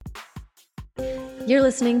You're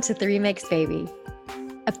listening to Three Makes Baby,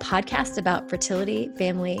 a podcast about fertility,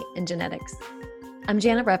 family, and genetics. I'm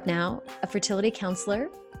Jana Repnow, a fertility counselor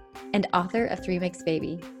and author of Three Makes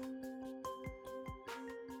Baby.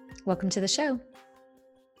 Welcome to the show.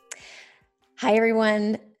 Hi,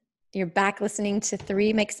 everyone. You're back listening to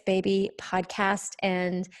Three Makes Baby podcast.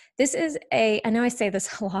 And this is I know I say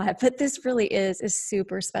this a lot, but this really is a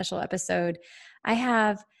super special episode. I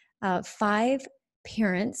have 5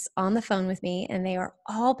 parents on the phone with me, and they are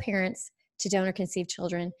all parents to donor-conceived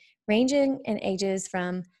children, ranging in ages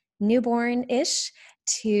from newborn-ish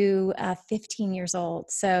to 15 years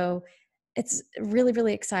old. So it's really,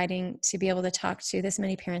 really exciting to be able to talk to this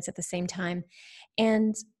many parents at the same time.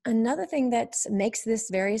 And another thing that makes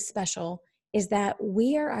this very special is that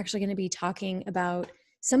we are actually going to be talking about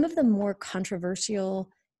some of the more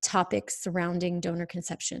controversial topics surrounding donor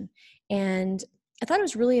conception. And I thought it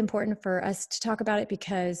was really important for us to talk about it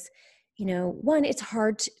because, one, it's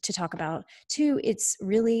hard to talk about. 2, it's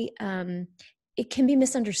really, it can be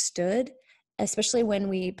misunderstood, especially when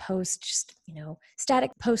we post just,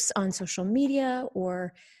 static posts on social media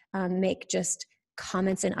or make just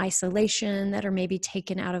comments in isolation that are maybe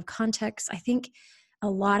taken out of context. I think a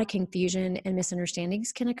lot of confusion and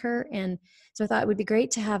misunderstandings can occur. And so I thought it would be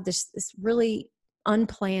great to have this really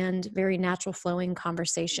unplanned, very natural flowing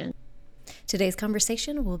conversation. Today's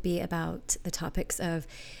conversation will be about the topics of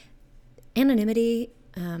anonymity,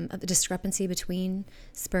 of the discrepancy between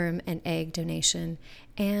sperm and egg donation,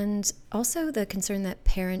 and also the concern that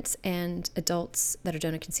parents and adults that are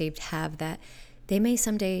donor conceived have that they may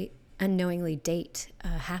someday unknowingly date a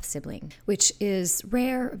half-sibling, which is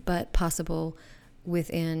rare but possible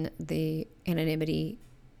within the anonymity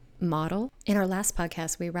model. In our last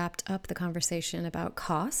podcast, we wrapped up the conversation about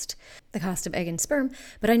the cost of egg and sperm.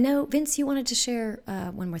 But I know, Vince, you wanted to share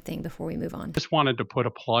one more thing before we move on. Just wanted to put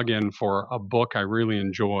a plug in for a book I really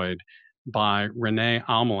enjoyed by Renee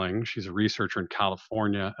Ameling. She's a researcher in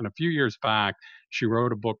California. And a few years back, she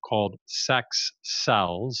wrote a book called Sex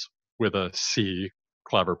Sells, with a C,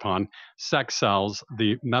 clever pun, Sex Sells,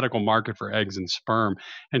 the medical market for eggs and sperm.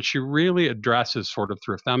 And she really addresses, sort of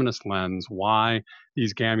through a feminist lens, why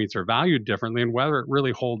these gametes are valued differently and whether it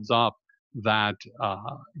really holds up that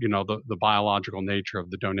the biological nature of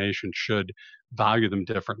the donation should value them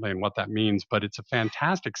differently and what that means. But it's a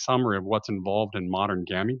fantastic summary of what's involved in modern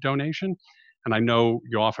gamete donation. And I know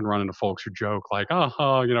you often run into folks who joke like,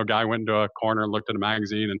 guy went into a corner and looked at a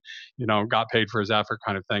magazine and, got paid for his effort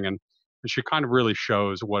kind of thing. And she kind of really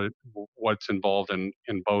shows what's involved in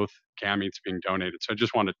both gametes being donated. So I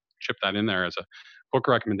just wanted to chip that in there as a book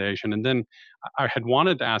recommendation. And then I had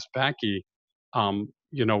wanted to ask Becky,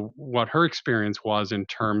 what her experience was in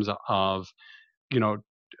terms of, you know,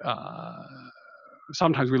 uh,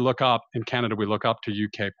 sometimes in Canada, we look up to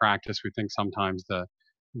UK practice. We think sometimes the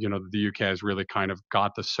UK has really kind of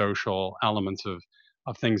got the social elements of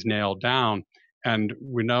things nailed down. And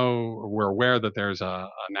we're aware that there's a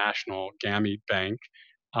national gamete bank.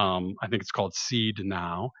 I think it's called SEED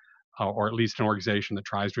now, or at least an organization that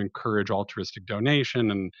tries to encourage altruistic donation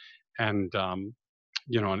and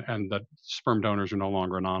that sperm donors are no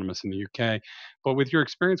longer anonymous in the UK. But with your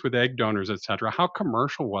experience with egg donors, et cetera, how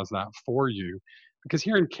commercial was that for you? Because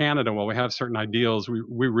here in Canada, while we have certain ideals,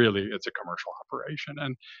 we really, it's a commercial operation.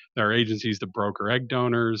 And there are agencies that broker egg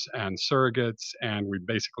donors and surrogates, and we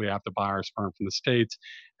basically have to buy our sperm from the States.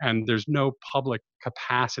 And there's no public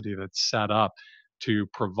capacity that's set up to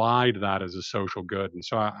provide that as a social good. And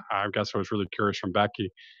so I guess I was really curious from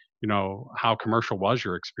Becky, how commercial was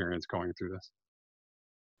your experience going through this?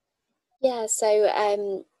 Yeah,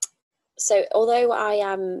 so although I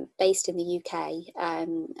am based in the UK, I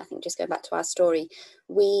think just going back to our story,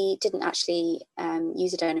 we didn't actually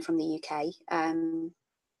use a donor from the UK.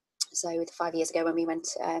 So 5 years ago when we went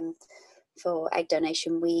for egg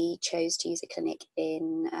donation, we chose to use a clinic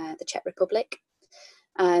in the Czech Republic.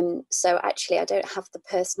 So actually, I don't have the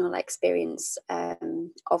personal experience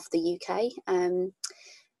of the UK.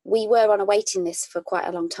 We were on a waiting list for quite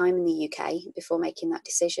a long time in the UK before making that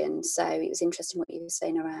decision. So it was interesting what you were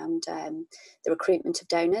saying around the recruitment of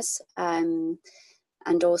donors and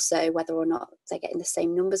also whether or not they're getting the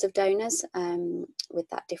same numbers of donors with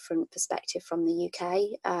that different perspective from the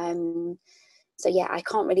UK. So yeah, I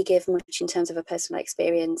can't really give much in terms of a personal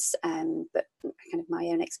experience, but kind of my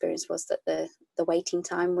own experience was that the waiting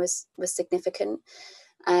time was significant.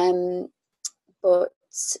 But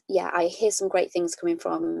yeah, I hear some great things coming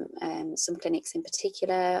from some clinics in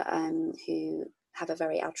particular who have a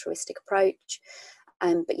very altruistic approach.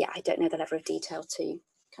 But yeah, I don't know the level of detail to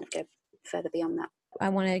kind of go further beyond that. I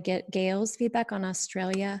want to get Gail's feedback on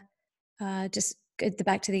Australia, just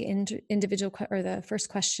back to the individual or the first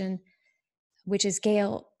question, which is,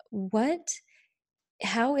 Gail,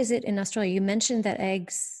 how is it in Australia? You mentioned that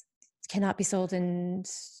eggs cannot be sold and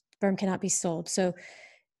sperm cannot be sold. So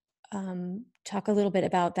talk a little bit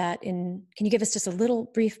about that. Can you give us just a little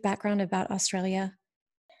brief background about Australia?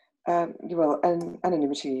 Well,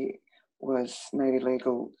 anonymity was made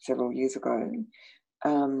illegal several years ago.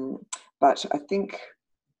 But I think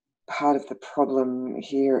part of the problem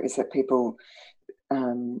here is that people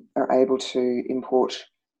are able to import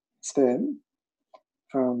sperm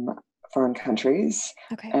from foreign countries.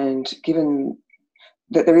 Okay. And given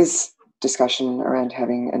that there is discussion around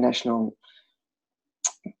having a national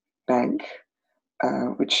bank,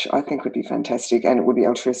 which I think would be fantastic, and it would be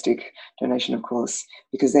altruistic donation, of course,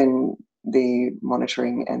 because then the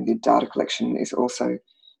monitoring and the data collection is also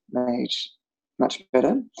made much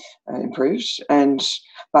better, improved.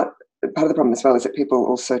 But part of the problem as well is that people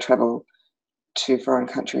also travel to foreign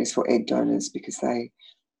countries for egg donors because they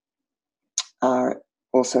are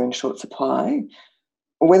also in short supply,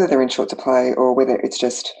 or whether they're in short supply or whether it's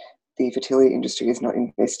just the fertility industry is not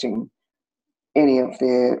investing any of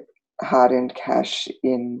their hard-earned cash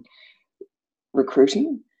in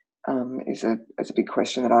recruiting is a big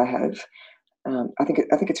question that I have. I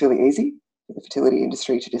think it's really easy for the fertility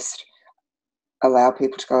industry to just allow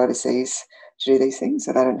people to go overseas to do these things,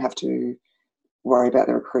 so they don't have to worry about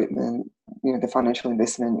the recruitment, the financial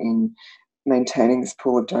investment in maintaining this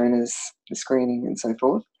pool of donors, the screening, and so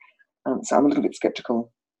forth. So I'm a little bit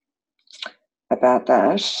sceptical about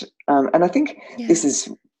that, and I think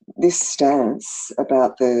this stance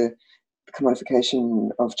about the commodification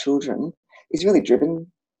of children is really driven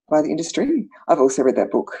by the industry. I've also read that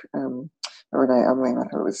book, Renee Ameling. I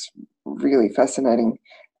thought it was really fascinating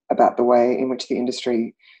about the way in which the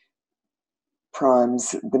industry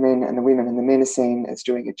primes the men and the women, and the men are seen as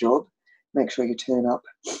doing a job. Make sure you turn up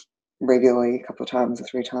regularly, a couple of times or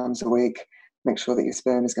 3 times a week. Make sure that your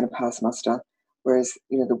sperm is going to pass muster. Whereas,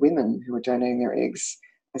 the women who are donating their eggs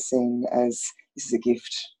are seen as, this is a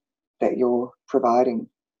gift that you're providing,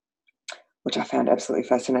 which I found absolutely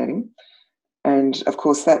fascinating. And of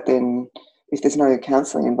course, that then, if there's no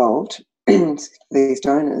counselling involved, these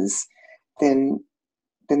donors, then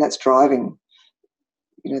that's driving,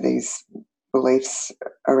 these beliefs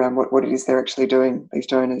around what it is they're actually doing, these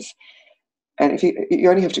donors. And if you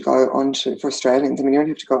only have to go onto, for Australians, you only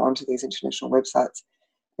have to go onto these international websites,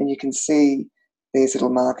 and you can see these little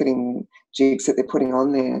marketing jigs that they're putting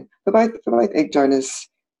on there for both egg donors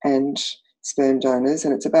and sperm donors.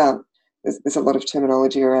 And it's about, there's a lot of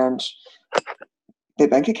terminology around their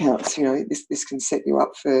bank accounts. This can set you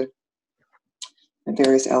up for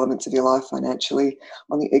various elements of your life financially.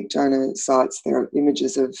 On the egg donor sites, there are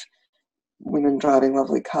images of women driving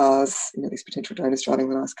lovely cars, these potential donors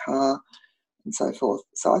driving a nice car, and so forth.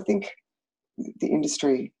 So I think the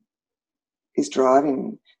industry is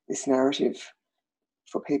driving this narrative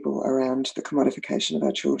for people around the commodification of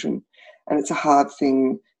our children, and it's a hard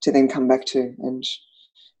thing to then come back to and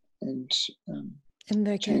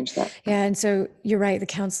change that. Yeah, and so you're right. The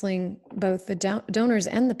counseling, both the donors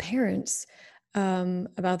and the parents,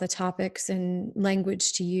 about the topics and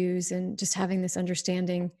language to use, and just having this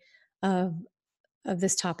understanding of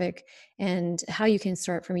this topic, and how you can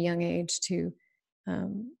start from a young age to,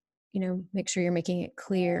 make sure you're making it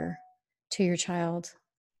clear to your child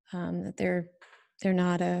that they're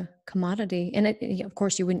not a commodity. And of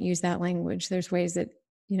course, you wouldn't use that language. There's ways that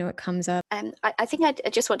it comes up. I think I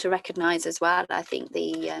just want to recognise as well. I think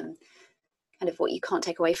the kind of what you can't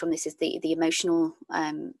take away from this is the emotional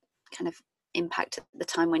kind of impact at the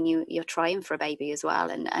time when you're trying for a baby as well.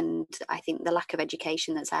 And I think the lack of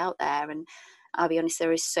education that's out there, and I'll be honest,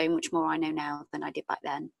 there is so much more I know now than I did back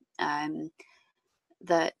then,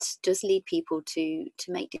 that does lead people to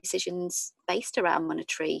make decisions based around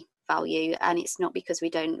monetary value. And it's not because we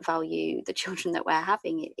don't value the children that we're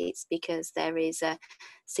having, it's because there is a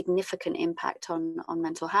significant impact on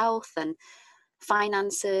mental health and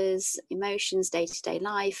finances, emotions, day-to-day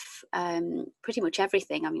life, pretty much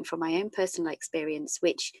everything. From my own personal experience,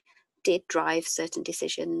 which did drive certain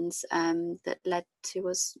decisions that led to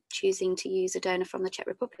us choosing to use a donor from the Czech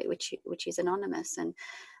Republic, which is anonymous, and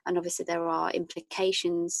obviously there are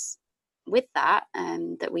implications with that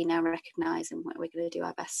that we now recognise, and we're going to do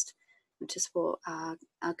our best to support our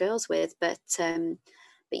girls with. But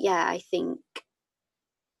yeah, I think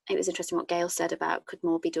it was interesting what Gail said about could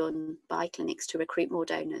more be done by clinics to recruit more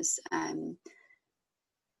donors.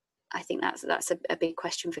 I think that's a big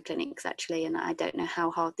question for clinics, actually, and I don't know how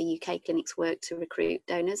hard the UK clinics work to recruit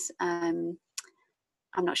donors. I'm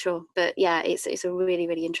not sure, but yeah, it's a really,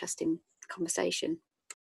 really interesting conversation.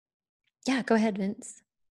 Yeah, go ahead, Vince.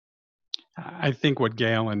 I think what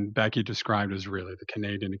Gail and Becky described is really the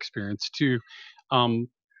Canadian experience too. Um,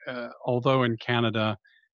 although in Canada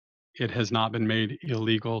it has not been made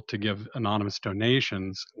illegal to give anonymous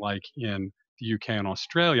donations like in the UK and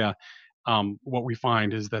Australia, what we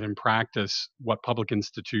find is that in practice, what public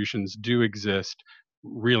institutions do exist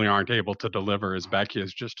really aren't able to deliver, as Becky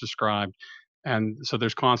has just described. And so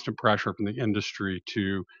there's constant pressure from the industry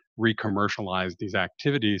to re-commercialize these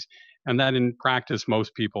activities, and that in practice,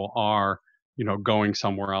 most people are, going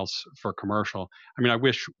somewhere else for commercial. I mean, I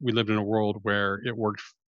wish we lived in a world where it worked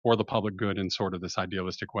for the public good in sort of this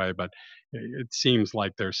idealistic way, but it seems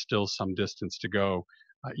like there's still some distance to go,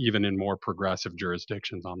 even in more progressive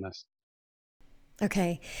jurisdictions on this.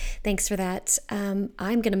 Okay, thanks for that. I'm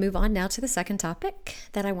going to move on now to the second topic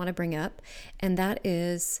that I want to bring up, and that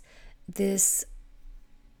is this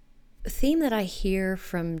theme that I hear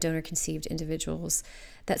from donor-conceived individuals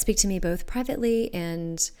that speak to me both privately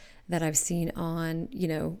and that I've seen on,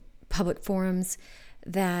 public forums,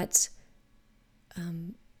 that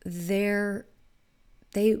they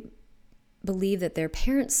believe that their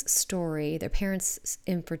parents' story, their parents'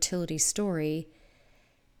 infertility story,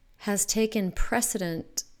 has taken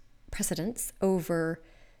precedence over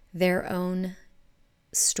their own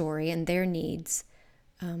story and their needs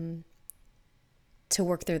to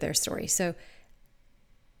work through their story. So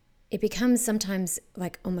it becomes sometimes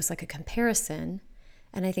almost like a comparison,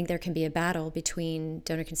 and I think there can be a battle between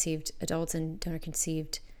donor-conceived adults and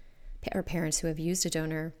donor-conceived or parents who have used a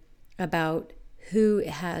donor about who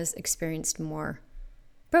has experienced more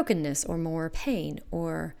brokenness or more pain,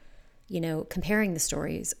 or comparing the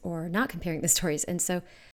stories or not comparing the stories. And so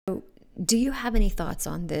do you have any thoughts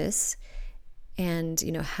on this, and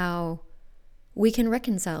how we can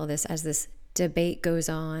reconcile this as this debate goes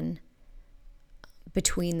on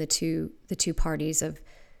between the two parties of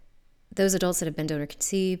those adults that have been donor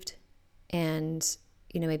conceived and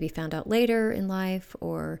maybe found out later in life,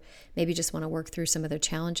 or maybe just want to work through some of their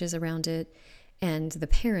challenges around it, and the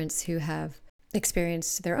parents who have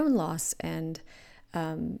experienced their own loss and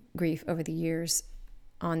grief over the years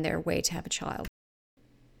on their way to have a child.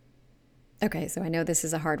 Okay, so I know this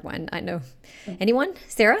is a hard one. I know. Anyone?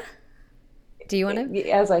 Sarah? Do you want to?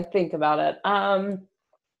 As I think about it,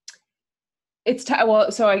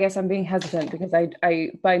 so I guess I'm being hesitant because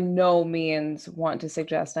I by no means want to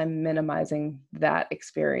suggest I'm minimizing that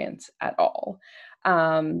experience at all.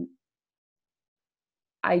 I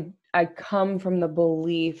come from the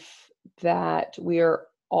belief that we are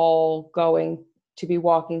all going to be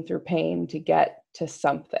walking through pain to get to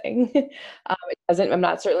something. I'm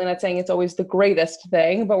certainly not saying it's always the greatest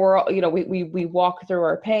thing, but we're all, we walk through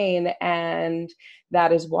our pain, and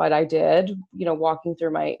that is what I did, walking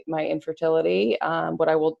through my infertility. What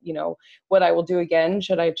I will do again,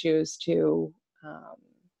 should I choose to,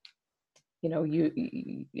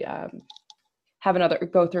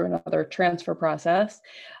 go through another transfer process.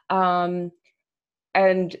 And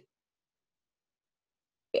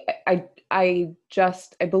I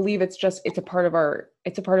believe it's a part of our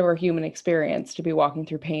human experience to be walking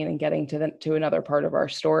through pain and getting to another part of our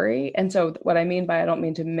story. And so what I mean by, I don't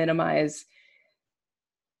mean to minimize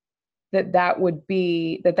that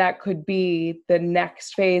could be the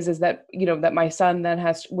next phase, is that, that my son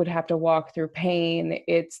then would have to walk through pain.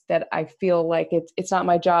 It's that I feel like it's not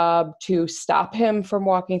my job to stop him from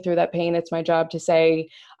walking through that pain. It's my job to say,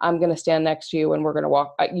 I'm going to stand next to you and we're going to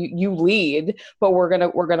walk, you lead, but we're going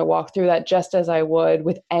to walk through that just as I would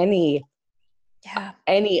with any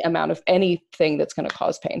amount of anything that's going to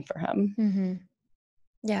cause pain for him. Mm-hmm.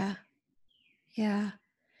 Yeah.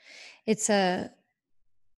 It's a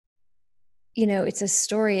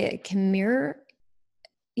story. It can mirror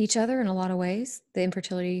each other in a lot of ways, the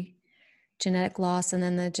infertility genetic loss and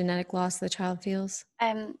then the genetic loss the child feels.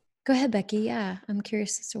 Go ahead, Becky. Yeah, I'm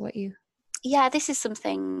curious as to what you... Yeah, this is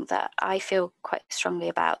something that I feel quite strongly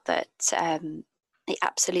about, that it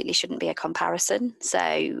absolutely shouldn't be a comparison.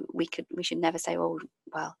 So we should never say, well,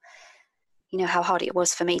 how hard it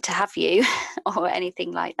was for me to have you or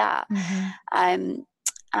anything like that. Mm-hmm.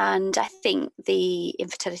 And I think the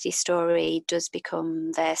infertility story does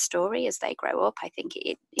become their story as they grow up. I think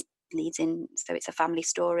it leads in, so it's a family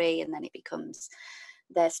story, and then it becomes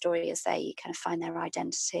their story as they kind of find their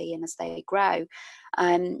identity and as they grow.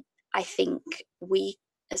 I think we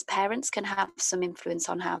as parents can have some influence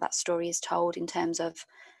on how that story is told in terms of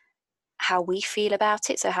how we feel about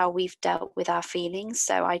it, so how we've dealt with our feelings.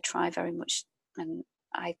 So I try very much, and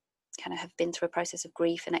I kind of have been through a process of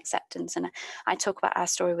grief and acceptance, and I talk about our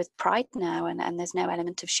story with pride now, and there's no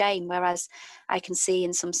element of shame, whereas I can see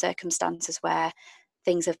in some circumstances where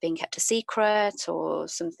things have been kept a secret or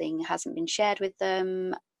something hasn't been shared with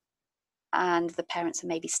them, and the parents are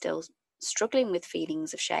maybe still struggling with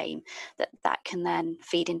feelings of shame, that can then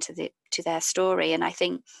feed into their story. And I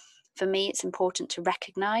think for me it's important to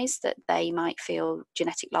recognize that they might feel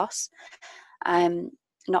genetic loss,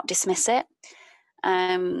 not dismiss it,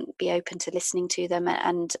 be open to listening to them.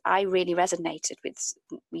 And I really resonated with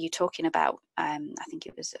you talking about, I think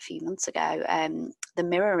it was a few months ago, the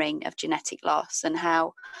mirroring of genetic loss, and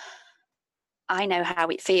how I know how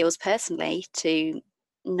it feels personally to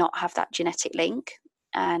not have that genetic link,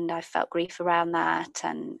 and I felt grief around that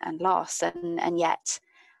and loss, and yet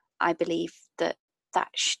I believe that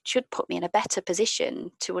should put me in a better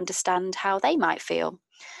position to understand how they might feel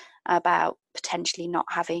about potentially not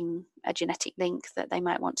having a genetic link that they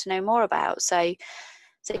might want to know more about. So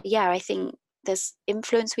yeah, I think there's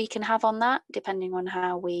influence we can have on that depending on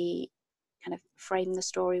how we kind of frame the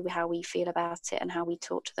story, how we feel about it, and how we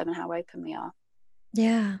talk to them and how open we are.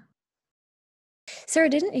 Yeah. Sarah,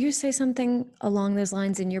 didn't you say something along those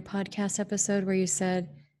lines in your podcast episode where you said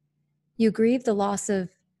you grieve the loss of,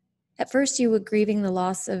 at first you were grieving the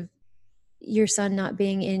loss of your son not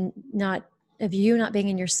being in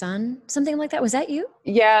your son? Something like that. Was that you?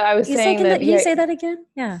 Yeah, I was saying that. Can you say that again?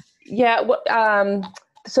 Yeah. Yeah.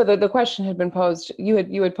 So the question had been posed. You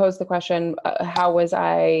had posed the question. How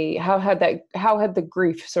had the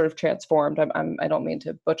grief sort of transformed? I don't mean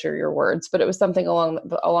to butcher your words, but it was something along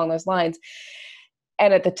those lines.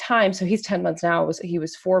 And at the time, so he's 10 months now. He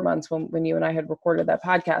was 4 months when you and I had recorded that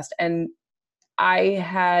podcast, and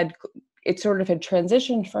it sort of had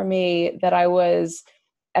transitioned for me that I was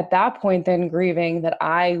at that point then grieving that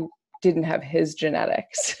I didn't have his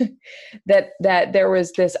genetics, that there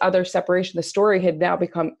was this other separation. The story had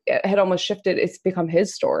almost shifted. It's become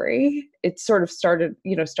his story. It sort of started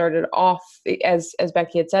off as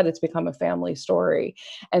Becky had said, it's become a family story.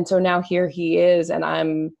 And so now here he is, and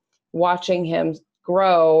I'm watching him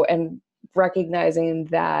grow and recognizing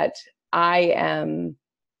that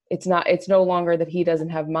it's no longer that he doesn't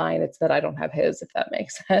have mine, it's that I don't have his, if that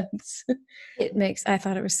makes sense. I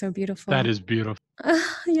thought it was so beautiful. That is beautiful.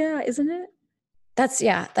 Yeah, isn't it?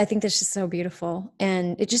 I think that's just so beautiful.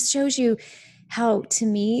 And it just shows you how, to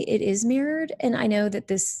me, it is mirrored. And I know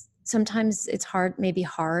that sometimes it's maybe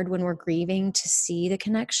hard when we're grieving to see the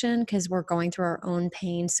connection because we're going through our own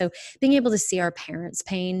pain. So being able to see our parents'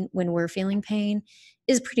 pain when we're feeling pain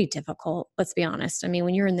is pretty difficult. Let's be honest. I mean,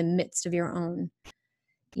 when you're in the midst of your own,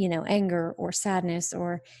 anger or sadness,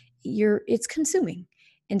 or it's consuming.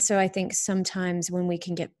 And so I think sometimes when we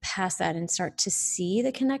can get past that and start to see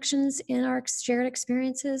the connections in our shared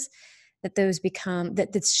experiences, that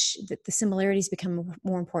the similarities become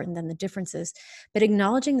more important than the differences. But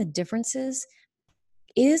acknowledging the differences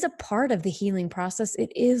is a part of the healing process.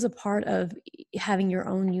 It is a part of having your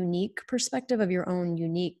own unique perspective of your own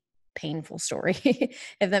unique painful story,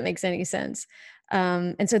 if that makes any sense.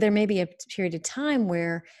 And so there may be a period of time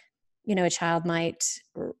where, a child might,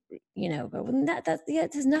 go,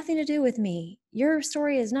 it has nothing to do with me. Your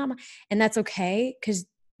story is not mine. And that's okay, because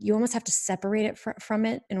you almost have to separate it from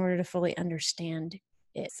it in order to fully understand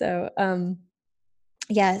it. So,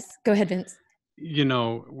 yes, go ahead, Vince.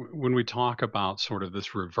 When we talk about sort of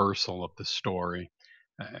this reversal of the story,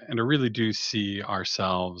 and I really do see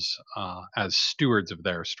ourselves as stewards of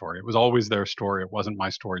their story. It was always their story. It wasn't my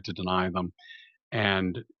story to deny them.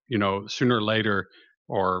 And, sooner or later,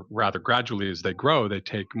 or rather gradually as they grow, they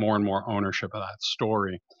take more and more ownership of that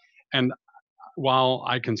story. And while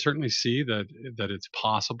I can certainly see that it's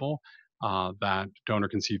possible that donor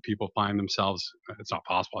conceived people find themselves, it's not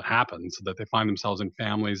possible, it happens, that they find themselves in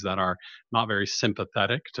families that are not very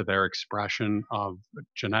sympathetic to their expression of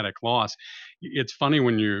genetic loss. It's funny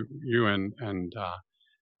when you and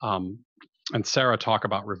Sarah talk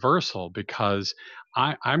about reversal, because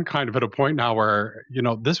I'm kind of at a point now where,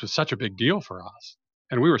 this was such a big deal for us.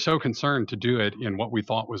 And we were so concerned to do it in what we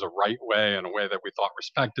thought was a right way, and a way that we thought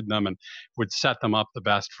respected them and would set them up the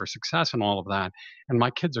best for success and all of that. And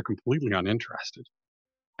my kids are completely uninterested.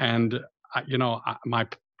 And, my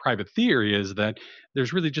private theory is that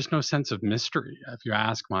there's really just no sense of mystery. If you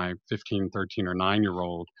ask my 15, 13, or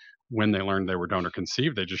 9-year-old when they learned they were donor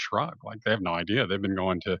conceived, they just shrug. Like, they have no idea. They've been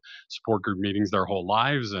going to support group meetings their whole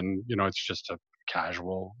lives. And, it's just a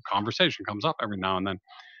casual conversation comes up every now and then.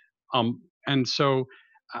 And so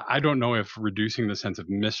I don't know if reducing the sense of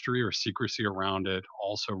mystery or secrecy around it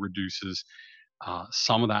also reduces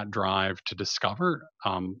some of that drive to discover.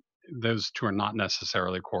 Those two are not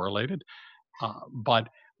necessarily correlated. But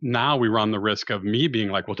now we run the risk of me being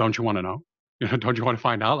like, well, don't you want to know? don't you want to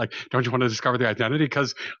find out? Like, don't you want to discover the identity?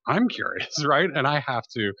 Because I'm curious, right? And I have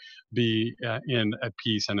to be in a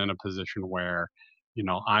peace and in a position where,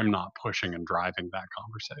 I'm not pushing and driving that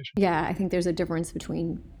conversation. Yeah, I think there's a difference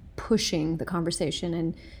between pushing the conversation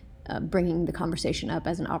and bringing the conversation up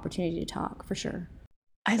as an opportunity to talk, for sure.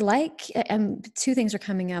 I like, two things are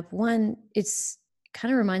coming up. One, it's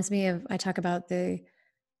kind of reminds me of, I talk about the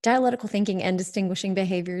dialectical thinking and distinguishing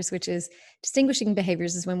behaviors, which is distinguishing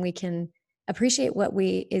behaviors is when we can appreciate what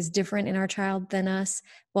is different in our child than us,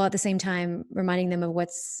 while at the same time reminding them of what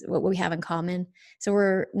we have in common. So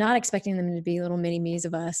we're not expecting them to be little mini me's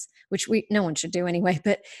of us, which no one should do anyway,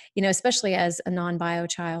 but especially as a non-bio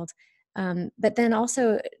child. But then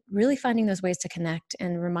also really finding those ways to connect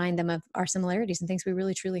and remind them of our similarities and things we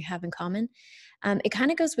really truly have in common. It kind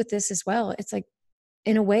of goes with this as well. It's like,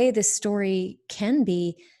 in a way, this story can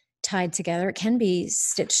be tied together. It can be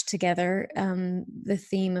stitched together. The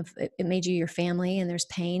theme of it made you your family, and there's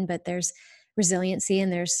pain, but there's resiliency,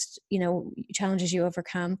 and there's, challenges you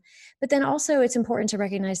overcome. But then also it's important to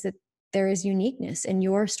recognize that there is uniqueness, and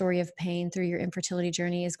your story of pain through your infertility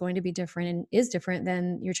journey is going to be different and is different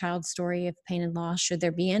than your child's story of pain and loss, should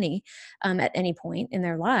there be any, at any point in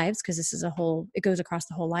their lives, because this is it goes across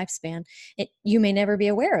the whole lifespan. You may never be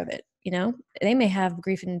aware of it. They may have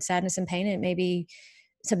grief and sadness and pain, and it may be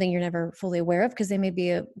something you're never fully aware of because they may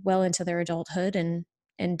be well into their adulthood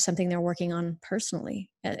and something they're working on personally,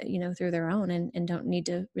 through their own, and don't need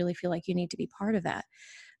to really feel like you need to be part of that.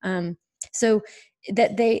 So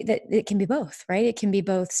that it can be both, right? It can be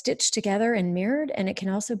both stitched together and mirrored, and it can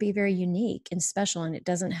also be very unique and special. And it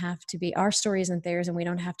doesn't have to be, our story isn't theirs, and we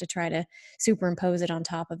don't have to try to superimpose it on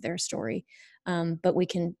top of their story. But we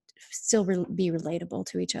can still be relatable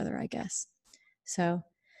to each other, I guess. So,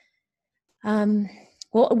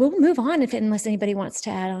 we'll move on unless anybody wants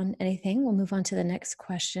to add on anything. We'll move on to the next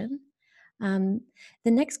question. The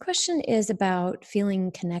next question is about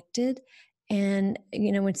feeling connected. And,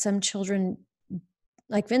 when some children,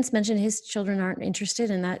 like Vince mentioned, his children aren't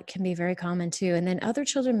interested, and that can be very common too. And then other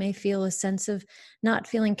children may feel a sense of not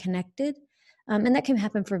feeling connected. And that can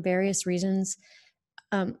happen for various reasons.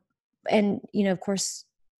 And, of course,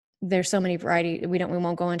 there's so many variety. We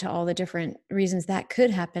won't go into all the different reasons that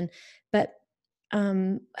could happen. But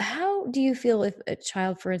how do you feel if a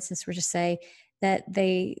child, for instance, were to say that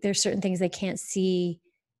there's certain things they can't see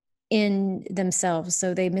in themselves,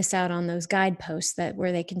 so they miss out on those guideposts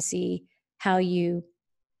where they can see how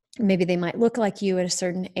maybe they might look like you at a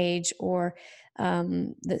certain age, or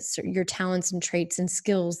your talents and traits and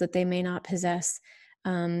skills that they may not possess,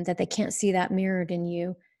 that they can't see that mirrored in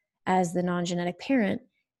you as the non-genetic parent,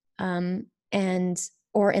 and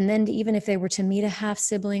then even if they were to meet a half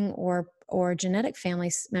sibling or genetic family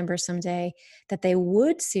member someday, that they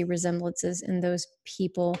would see resemblances in those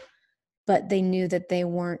people, but they knew that they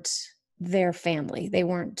weren't their family. They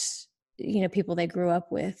weren't, people they grew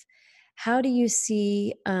up with. How do you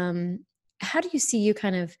see you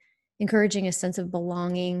kind of encouraging a sense of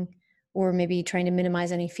belonging, or maybe trying to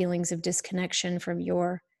minimize any feelings of disconnection from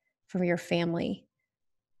your family?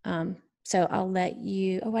 So I'll let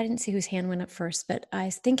you, I didn't see whose hand went up first, but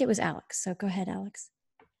I think it was Alex. So go ahead, Alex.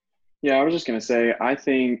 Yeah, I was just going to say, I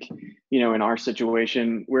think, in our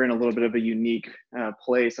situation, we're in a little bit of a unique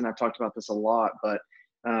place, and I've talked about this a lot, but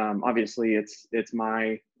obviously it's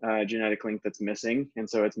my genetic link that's missing. And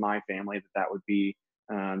so it's my family that would be,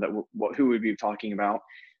 who we'd be talking about.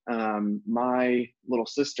 My little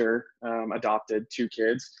sister adopted 2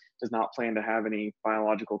 kids, does not plan to have any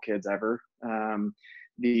biological kids ever.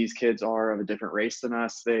 These kids are of a different race than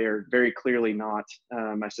us. They are very clearly not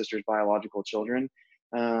my sister's biological children.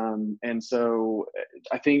 And so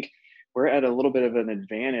I think we're at a little bit of an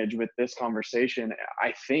advantage with this conversation,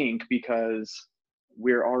 I think, because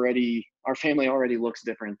our family already looks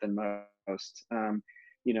different than most, and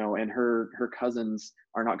her cousins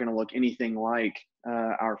are not going to look anything like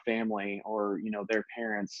our family or, their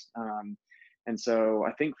parents. And so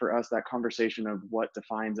I think for us, that conversation of what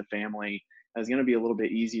defines a family is going to be a little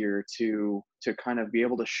bit easier to kind of be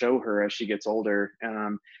able to show her as she gets older.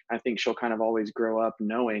 I think she'll kind of always grow up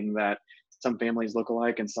knowing that some families look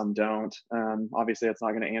alike and some don't. Obviously, that's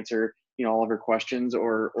not going to answer all of her questions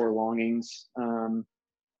or longings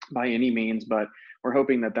by any means, but we're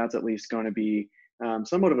hoping that that's at least going to be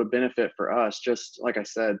somewhat of a benefit for us. Just like I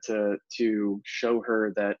said, to show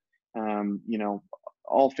her that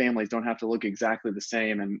all families don't have to look exactly the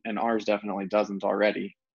same, and ours definitely doesn't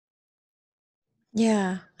already.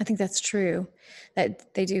 Yeah, I think that's true,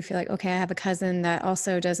 that they do feel like, okay, I have a cousin that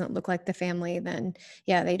also doesn't look like the family, then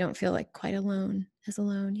yeah, they don't feel like quite alone.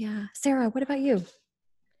 Yeah. Sarah, what about you?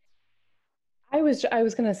 I was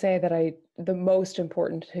going to say that the most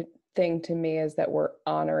important thing to me is that we're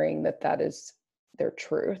honoring that is their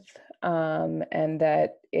truth, and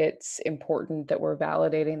that it's important that we're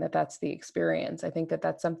validating that that's the experience. I think that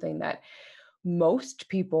that's something that most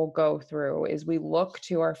people go through, is we look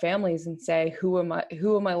to our families and say, who am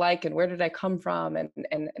I like, and where did I come from?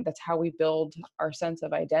 And that's how we build our sense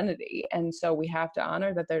of identity. And so we have to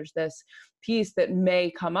honor that there's this piece that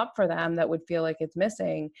may come up for them that would feel like it's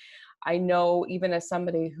missing. I know, even as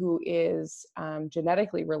somebody who is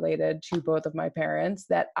genetically related to both of my parents,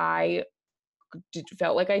 that I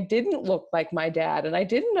felt like I didn't look like my dad, and I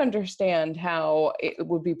didn't understand how it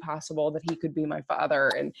would be possible that he could be my father.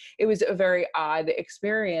 And it was a very odd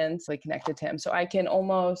experience, like, connected to him. So I can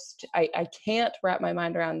almost, I can't wrap my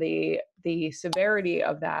mind around the severity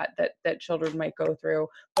of that children might go through,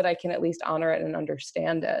 but I can at least honor it and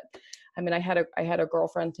understand it. I mean, I had a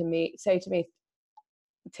girlfriend say to me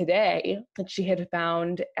today that she had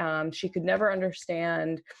found, she could never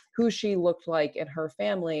understand who she looked like in her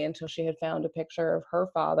family until she had found a picture of her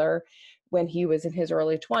father when he was in his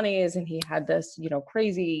early 20s, and he had this,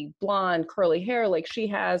 crazy blonde curly hair like she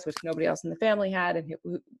has, which nobody else in the family had, and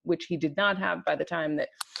which he did not have by the time that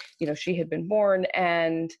she had been born.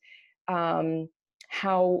 And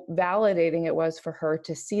how validating it was for her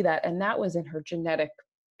to see that, and that was in her genetic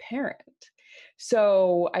parent.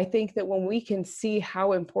 So I think that when we can see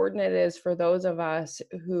how important it is for those of us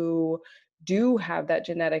who do have that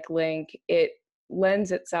genetic link, it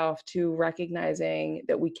lends itself to recognizing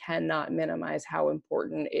that we cannot minimize how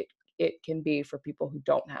important it can be for people who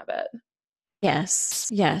don't have it.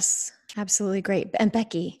 Yes, absolutely great. And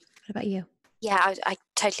Becky, what about you? Yeah, I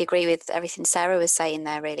totally agree with everything Sarah was saying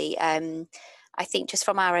there, really. I think just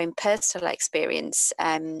from our own personal experience,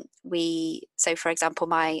 so for example,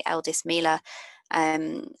 my eldest Mila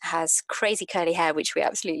has crazy curly hair, which we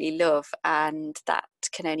absolutely love, and that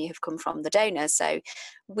can only have come from the donor. So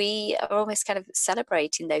we are almost kind of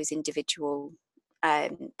celebrating those individual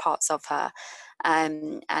parts of her,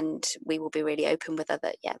 and we will be really open with her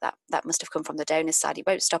that that must have come from the donor side. It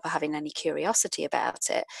won't stop her having any curiosity about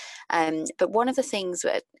it. But one of the things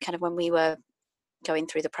that kind of when we were going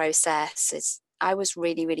through the process is I was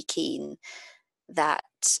really, really keen that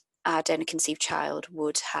our donor conceived child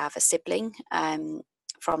would have a sibling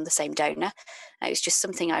from the same donor. It was just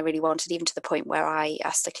something I really wanted, even to the point where I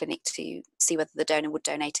asked the clinic to see whether the donor would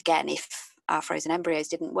donate again if our frozen embryos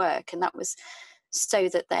didn't work. And that was so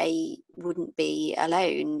that they wouldn't be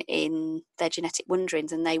alone in their genetic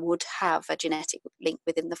wonderings, and they would have a genetic link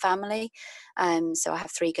within the family. So I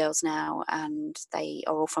have 3 girls now, and they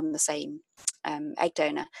are all from the same egg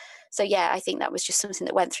donor. So yeah, I think that was just something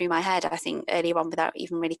that went through my head, I think, earlier on, without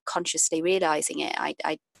even really consciously realizing it. I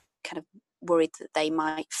kind of worried that they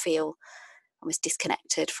might feel almost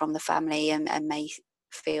disconnected from the family, and may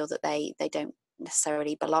feel that they don't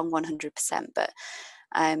necessarily belong 100%. But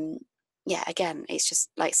yeah, again, it's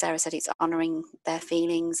just like Sarah said, it's honoring their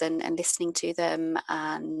feelings and listening to them.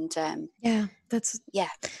 And that's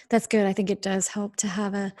good. I think it does help to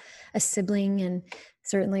have a sibling, and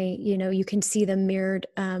certainly, you can see them mirrored,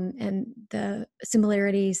 and the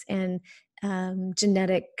similarities and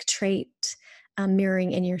genetic trait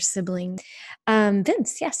mirroring in your sibling.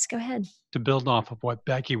 Vince, yes, go ahead. To build off of what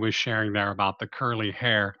Becky was sharing there about the curly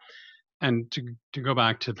hair, and to go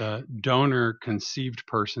back to the donor conceived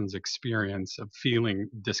person's experience of feeling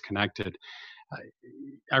disconnected,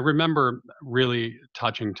 I remember really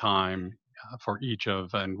touching time for each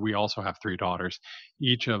of, and we also have 3 daughters,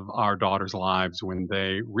 each of our daughters' lives when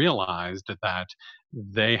they realized that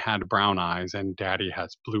they had brown eyes and daddy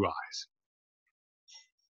has blue eyes.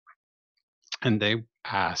 And they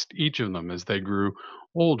asked each of them as they grew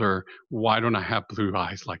older, why don't I have blue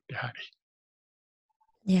eyes like daddy?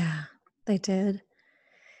 Yeah, they did.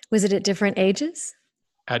 Was it at different ages?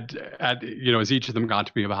 At as each of them got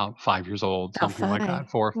to be about 5 years old, About something like 5.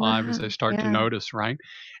 that, 4 or 5, as Wow. they start to Yeah. notice, right?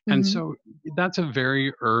 And Mhm. so that's a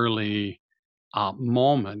very early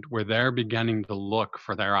moment where they're beginning to look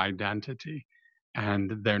for their identity,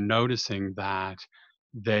 and they're noticing that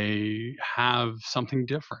they have something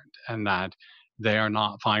different, and that they are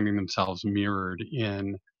not finding themselves mirrored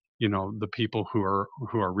in, the people who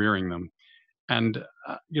are rearing them. And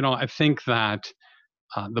I think that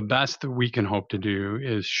the best that we can hope to do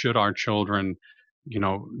is, should our children,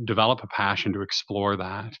 develop a passion to explore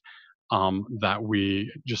that, that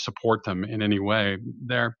we just support them in any way.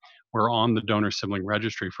 We're on the donor sibling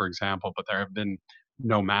registry, for example, but there have been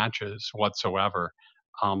no matches whatsoever.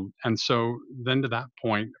 And so then, to that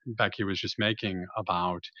point Becky was just making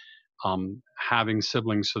about having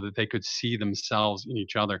siblings so that they could see themselves in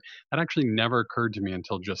each other. That actually never occurred to me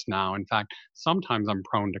until just now. In fact, sometimes I'm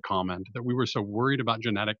prone to comment that we were so worried about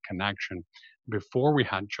genetic connection before we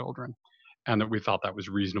had children, and that we thought that was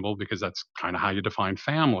reasonable because that's kind of how you define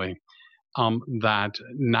family. That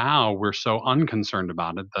now we're so unconcerned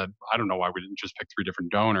about it that I don't know why we didn't just pick three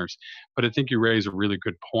different donors. But I think you raise a really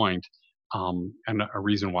good point, and a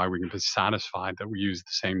reason why we can be satisfied that we use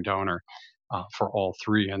the same donor for all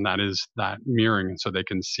three, and that is that mirroring, so they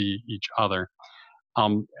can see each other.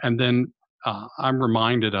 And then I'm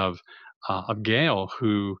reminded of Gail,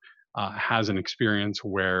 who has an experience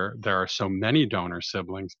where there are so many donor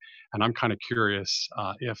siblings, and I'm kind of curious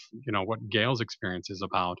if what Gail's experience is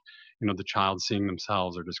about, the child seeing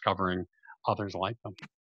themselves or discovering others like them.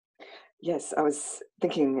 Yes, I was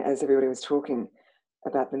thinking as everybody was talking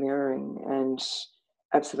about the mirroring, and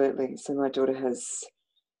absolutely. So my daughter has,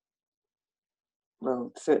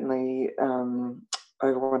 well, certainly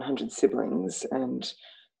over 100 siblings, and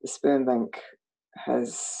the sperm bank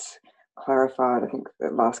has clarified, I think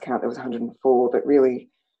at last count there was 104, but really,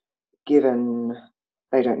 given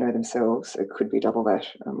they don't know themselves, it could be double that.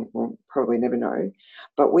 We'll probably never know.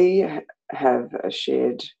 But we have a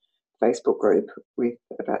shared Facebook group with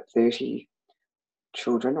about 30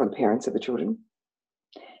 children, or the parents of the children,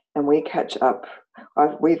 and we catch up.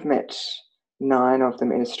 We've met 9 of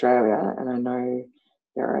them in Australia, and I know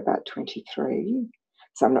there are about 23.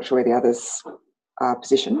 So I'm not sure where the others are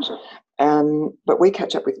positioned. But we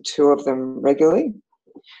catch up with 2 of them regularly,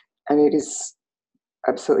 and it is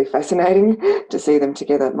absolutely fascinating to see them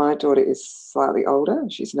together. My daughter is slightly older.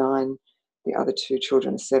 She's 9. The other 2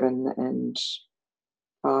 children are 7 and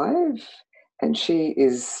 5. And she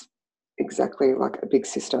is exactly like a big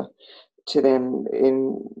sister to them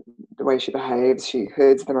in the way she behaves. She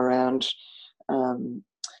herds them around.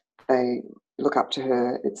 They look up to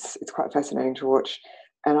her. It's quite fascinating to watch.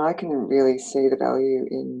 And I can really see the value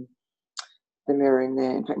in the mirroring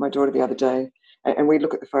there. In fact, my daughter the other day, and we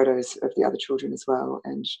look at the photos of the other children as well,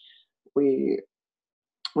 and we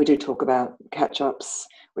do talk about catch-ups,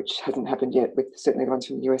 which hasn't happened yet with certainly the ones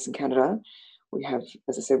from the US and Canada. We have,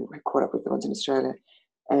 as I said, we caught up with the ones in Australia.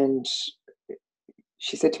 And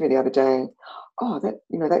she said to me the other day, oh,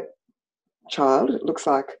 that child looks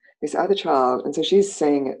like this other child. And so she's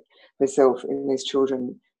seeing it herself in these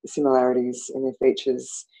children, the similarities in their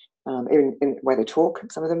features, even in the way they talk,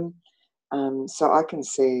 some of them. So I can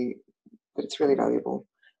see that it's really valuable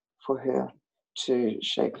for her to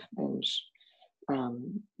shape, and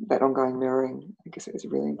that ongoing mirroring, I guess it was a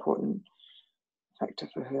really important factor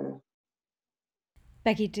for her.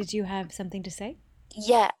 Becky, did you have something to say?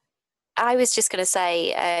 Yeah, I was just going to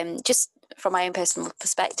say, just from my own personal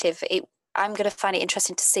perspective, I'm going to find it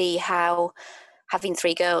interesting to see how, having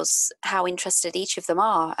 3 girls, how interested each of them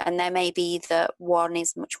are. And there may be that one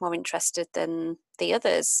is much more interested than the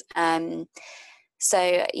others.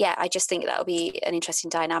 So yeah, I just think that'll be an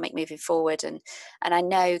interesting dynamic moving forward. And I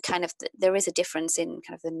know kind of there is a difference in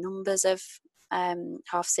kind of the numbers of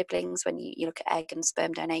half siblings when you look at egg and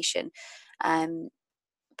sperm donation.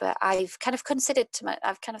 But I've kind of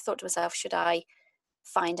I've kind of thought to myself, should I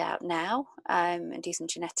find out now and do some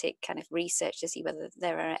genetic kind of research to see whether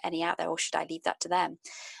there are any out there, or should I leave that to them?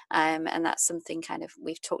 And that's something kind of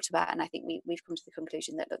we've talked about, and I think we've come to the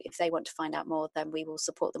conclusion that, look, if they want to find out more, then we will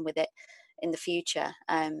support them with it in the future.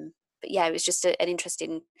 But yeah, it was just an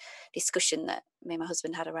interesting discussion that me and my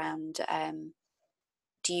husband had around,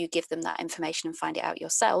 do you give them that information and find it out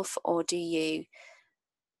yourself, or do you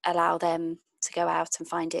allow them to go out and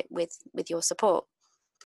find it with your support?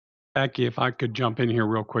 Becky, if I could jump in here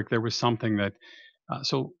real quick, there was something that,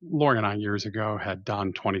 so Lori and I years ago had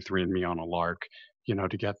done 23andMe on a lark,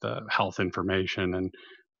 to get the health information and,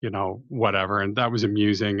 whatever. And that was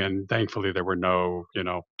amusing. And thankfully there were no,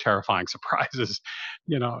 terrifying surprises,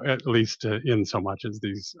 at least in so much as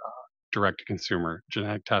these direct to consumer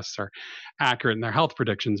genetic tests are accurate in their health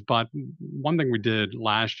predictions. But one thing we did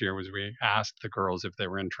last year was we asked the girls if they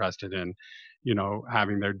were interested in,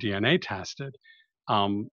 having their DNA tested.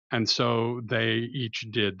 And so they each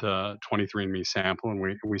did the 23andMe sample, and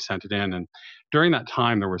we sent it in. And during that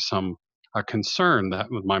time, there was some concern that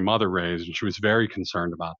my mother raised, and she was very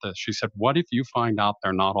concerned about this. She said, "What if you find out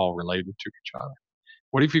they're not all related to each other?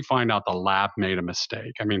 What if you find out the lab made a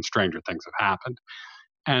mistake? I mean, stranger things have happened."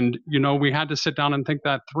 And we had to sit down and think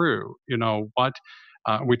that through. What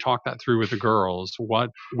we talked that through with the girls. What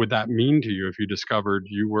would that mean to you if you discovered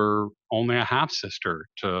you were only a half sister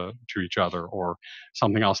to each other, or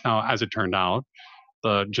something else? Now, as it turned out,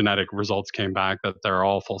 the genetic results came back that they're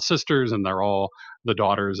all full sisters and they're all the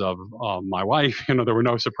daughters of my wife. There were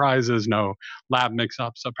no surprises, no lab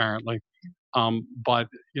mix-ups apparently. But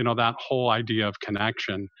that whole idea of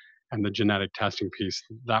connection and the genetic testing piece,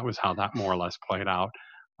 that was how that more or less played out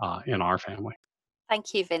in our family.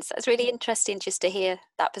 Thank you, Vince. That's really interesting just to hear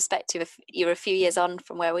that perspective. If you're a few years on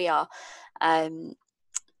from where we are.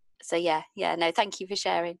 So no, thank you for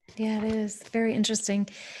sharing. Yeah, it is very interesting.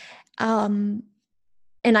 And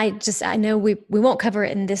I know we won't cover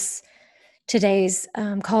it in today's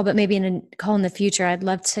call, but maybe in a call in the future, I'd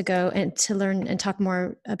love to go and to learn and talk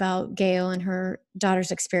more about Gail and her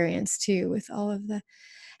daughter's experience too, with all of the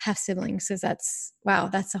half siblings. So that's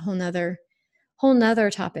a whole nother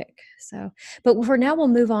topic. So, but for now, we'll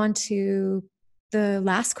move on to the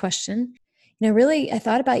last question. Really, I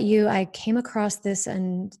thought about you. I came across this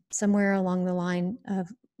and somewhere along the line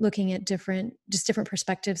of looking at different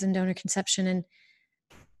perspectives in donor conception,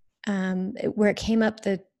 and where it came up,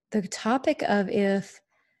 the topic of if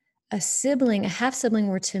a half sibling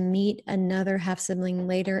were to meet another half sibling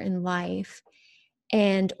later in life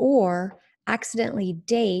and or accidentally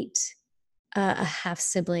date a half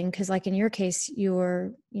sibling, because like in your case,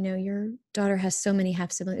 your daughter has so many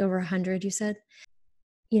half siblings, over 100, you said,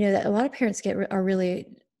 that a lot of parents are really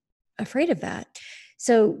afraid of that.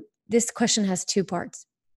 So this question has two parts.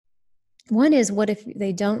 One is, what if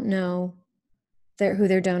they don't know who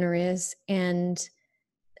their donor is, and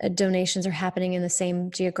donations are happening in the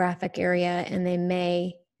same geographic area, and they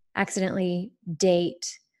may accidentally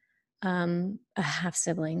date a half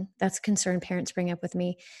sibling? That's a concern parents bring up with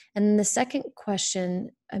me. And then the second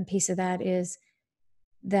question and piece of that is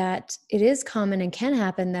that it is common and can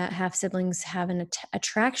happen that half siblings have an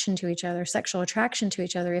attraction to each other, sexual attraction to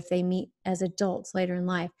each other, if they meet as adults later in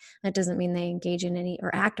life. That doesn't mean they engage in any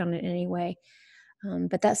or act on it in any way.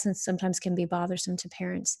 But that sometimes can be bothersome to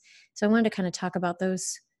parents. So I wanted to kind of talk about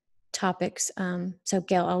those topics. So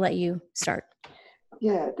Gail, I'll let you start.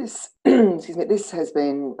 Yeah, this this has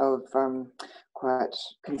been of quite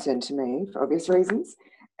concern to me for obvious reasons,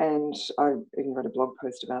 and I even wrote a blog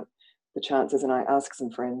post about the chances, and I asked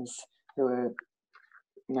some friends who are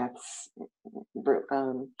maths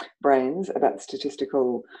brains about the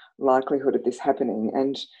statistical likelihood of this happening,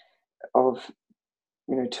 and of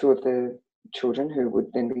two of the children who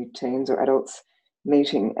would then be teens or adults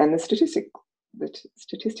meeting, and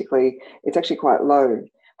statistically it's actually quite low.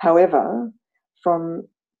 However, from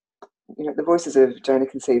the voices of donor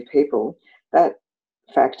conceived people, that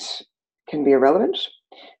fact can be irrelevant,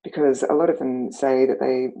 because a lot of them say that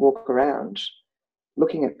they walk around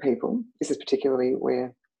looking at people. This is particularly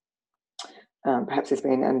where perhaps there's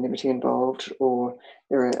been anonymity involved, or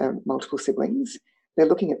there are multiple siblings. They're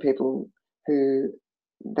looking at people who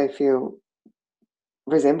they feel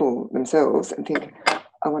resemble themselves and think,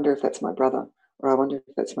 I wonder if that's my brother, or I wonder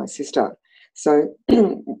if that's my sister. So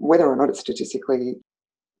whether or not it's statistically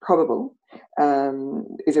probable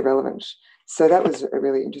is irrelevant. So that was a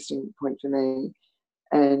really interesting point for me.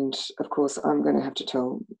 And of course, I'm going to have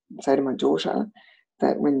to say to my daughter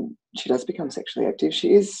that when she does become sexually active,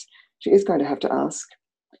 she is going to have to ask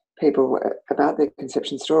people about their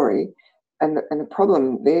conception story. And the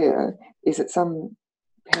problem there is that some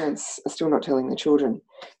parents are still not telling their children.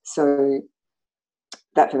 So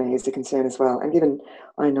that for me is a concern as well. And given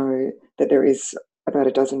I know that there is about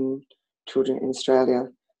a dozen children in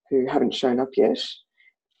Australia who haven't shown up yet,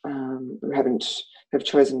 who have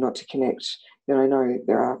chosen not to connect, then I know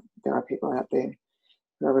there are people out there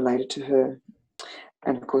who are related to her.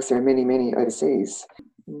 And of course, there are many, many overseas.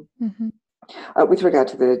 Mm-hmm. With regard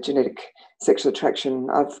to the genetic sexual attraction,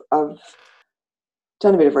 I've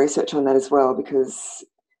done a bit of research on that as well, because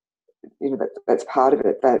that's part of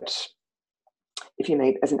it, that if you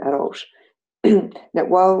meet as an adult, now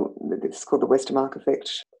while this is called the Westermarck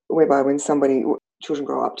effect, whereby when children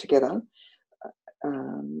grow up together,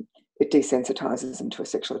 it desensitizes them to a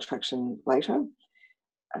sexual attraction later.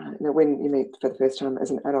 Now when you meet for the first time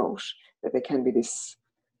as an adult, that there can be this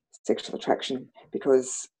sexual attraction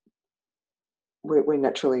because we're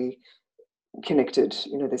naturally connected.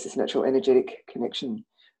 There's this natural energetic connection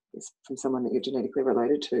from someone that you're genetically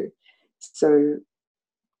related to. So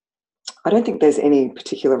I don't think there's any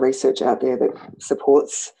particular research out there that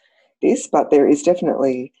supports this, but there is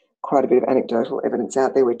definitely quite a bit of anecdotal evidence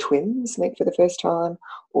out there where twins meet for the first time,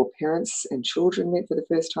 or parents and children meet for the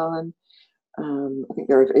first time. I think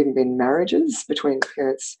there have even been marriages between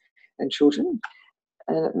parents and children.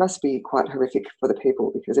 And it must be quite horrific for the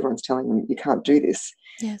people, because everyone's telling them you can't do this.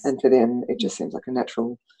 Yes. And for them, it just seems like a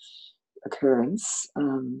natural occurrence, a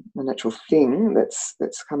natural thing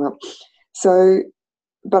that's come up. So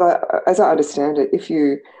as I understand it, if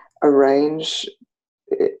you arrange,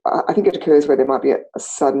 I think it occurs where there might be a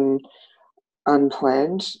sudden,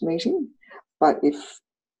 unplanned meeting. But if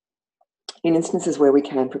in instances where we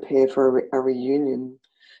can prepare for a reunion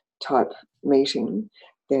type meeting,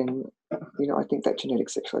 then I think that genetic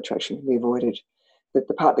sexual attraction can be avoided. But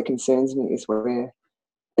the part that concerns me is where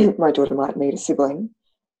my daughter might meet a sibling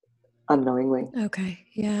unknowingly. Okay.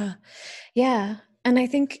 Yeah. Yeah. And I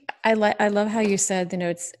think I love how you said,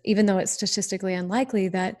 it's, even though it's statistically unlikely,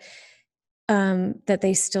 that that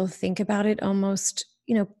they still think about it almost,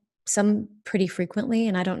 some pretty frequently.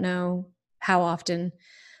 And I don't know how often.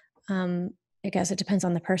 I guess it depends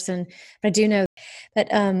on the person, but I do know that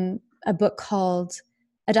a book called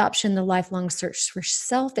Adoption: The Lifelong Search for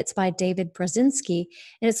Self. It's by David Brzezinski,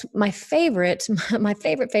 and it's my favorite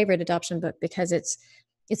adoption book, because it's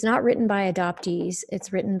not written by adoptees.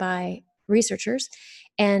 It's written by researchers,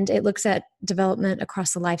 and it looks at development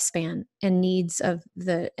across the lifespan and needs of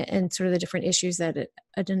and sort of the different issues that an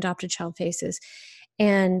adopted child faces.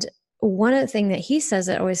 And one of the things that he says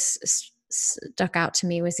that always stuck out to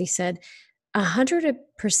me was, he said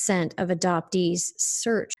 100% of adoptees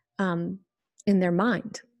search in their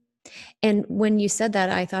mind. And when you said that,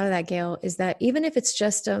 I thought of that, Gail, is that even if it's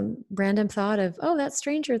just a random thought of, oh, that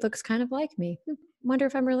stranger looks kind of like me, wonder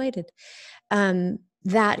if I'm related,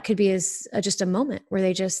 that could be just a moment where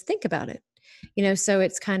they just think about it, so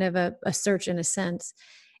it's kind of a search in a sense.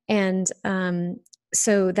 And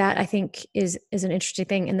so that, I think, is an interesting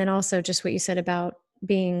thing. And then also just what you said about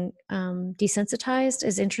being desensitized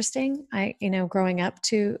is interesting. Growing up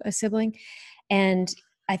to a sibling, and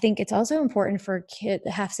I think it's also important for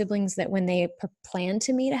half siblings that when they plan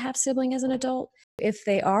to meet a half sibling as an adult, if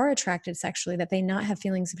they are attracted sexually, that they not have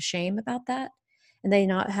feelings of shame about that, and they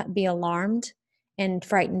not be alarmed and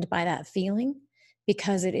frightened by that feeling,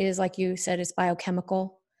 because it is, like you said, it's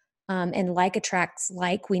biochemical. And like attracts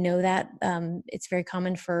like. We know that it's very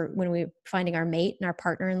common for when we're finding our mate and our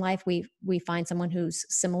partner in life, we find someone who's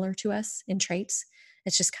similar to us in traits.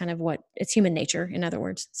 It's just kind of it's human nature, in other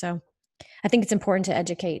words. So I think it's important to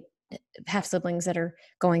educate half siblings that are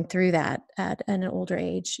going through that at an older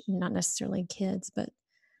age, not necessarily kids, but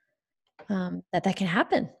that can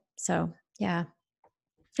happen. So yeah.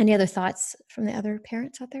 Any other thoughts from the other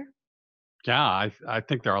parents out there? Yeah, I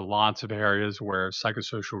think there are lots of areas where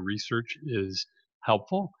psychosocial research is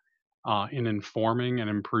helpful in informing and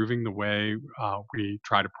improving the way we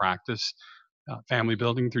try to practice family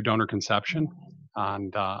building through donor conception.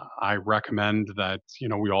 And I recommend that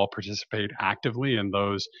we all participate actively in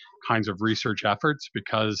those kinds of research efforts,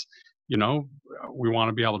 because we want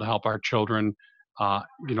to be able to help our children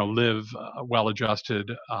live well-adjusted,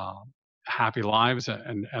 happy lives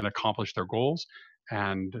and accomplish their goals.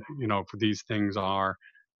 And if these things are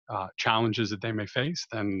challenges that they may face,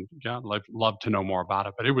 then yeah, I'd love to know more about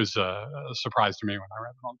it. But it was a surprise to me when I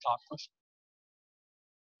read it on the top list.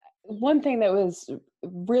 One thing that was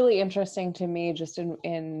really interesting to me, just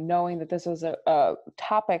in knowing that this was a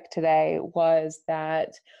topic today, was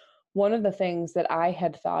that one of the things that I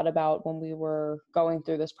had thought about when we were going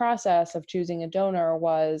through this process of choosing a donor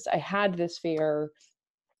was, I had this fear,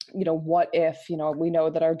 what if, we know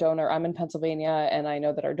that our donor, I'm in Pennsylvania, and I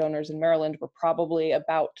know that our donors in Maryland were probably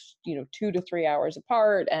about, 2 to 3 hours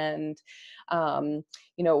apart. And,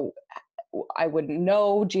 I wouldn't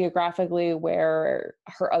know geographically where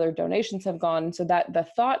her other donations have gone. So that the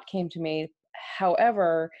thought came to me.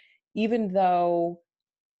 However, even though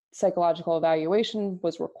psychological evaluation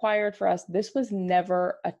was required for us, this was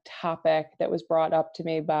never a topic that was brought up to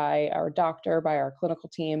me by our doctor, by our clinical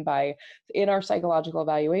team, in our psychological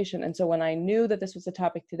evaluation. And so when I knew that this was a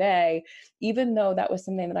topic today, even though that was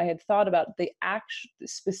something that I had thought about,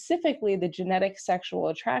 specifically the genetic sexual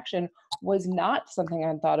attraction was not something I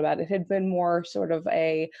had thought about. It had been more sort of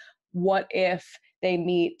a, what if they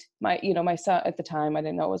meet my son at the time, I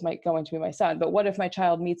didn't know it was going to be my son, but what if my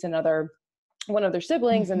child meets one of their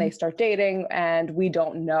siblings and they start dating and we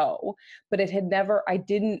don't know. But it had never, I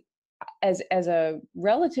didn't, as a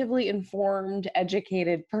relatively informed,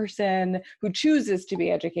 educated person who chooses to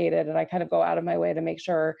be educated, and I kind of go out of my way to make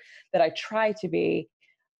sure that I try to be,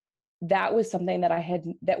 that was something that I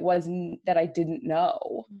didn't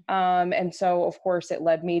know. And so of course it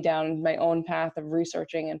led me down my own path of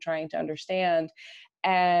researching and trying to understand.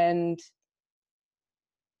 And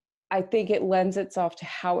I think it lends itself to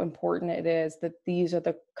how important it is that these are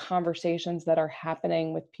the conversations that are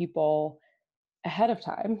happening with people ahead of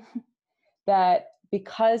time. That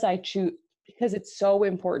because it's so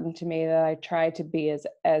important to me, that I try to be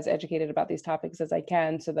as educated about these topics as I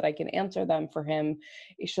can, so that I can answer them for him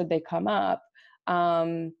should they come up.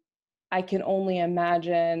 I can only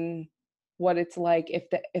imagine what it's like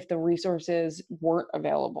if the resources weren't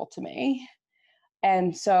available to me.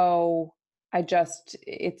 And so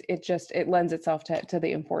it lends itself to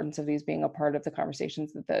the importance of these being a part of the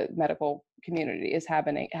conversations that the medical community is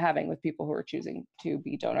having with people who are choosing to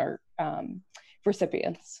be donor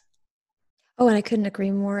recipients. Oh, and I couldn't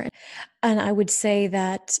agree more. And I would say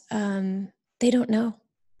that they don't know.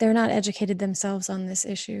 They're not educated themselves on this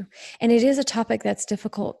issue. And it is a topic that's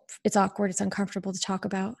difficult. It's awkward. It's uncomfortable to talk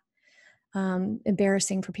about,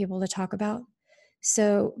 embarrassing for people to talk about.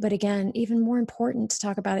 So, but again, even more important to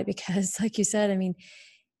talk about it because, like you said, I mean,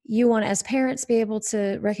 you want to, as parents, be able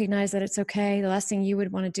to recognize that it's okay. The last thing you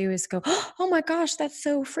would want to do is go, oh my gosh, that's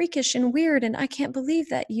so freakish and weird. And I can't believe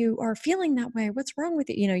that you are feeling that way. What's wrong with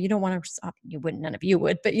you? You know, you don't want to stop. You wouldn't, none of you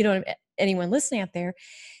would, but you don't, anyone listening out there,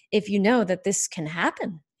 if you know that this can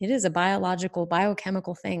happen, it is a biological,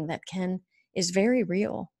 biochemical thing that is very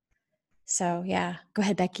real. So yeah, go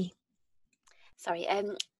ahead, Becky. Sorry.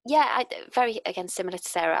 Yeah, very, again, similar to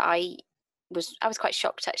Sarah. I was quite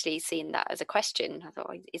shocked actually seeing that as a question. I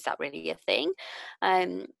thought, is that really a thing?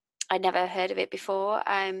 I'd never heard of it before.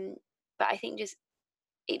 But I think just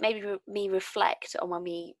it made me reflect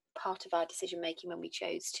on part of our decision making when we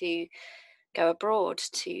chose to go abroad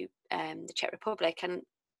to the Czech Republic. And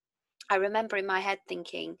I remember in my head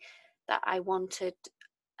thinking that I wanted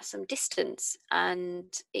some distance,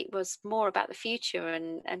 and it was more about the future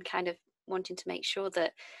and kind of wanting to make sure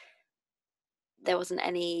that there wasn't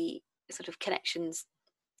any sort of connections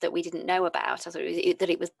that we didn't know about. I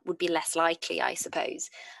thought would be less likely, I suppose,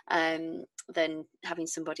 than having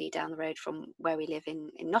somebody down the road from where we live in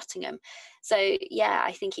Nottingham. So yeah,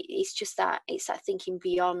 I think it's that thinking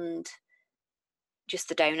beyond just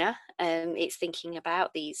the donor. It's thinking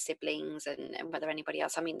about these siblings and whether anybody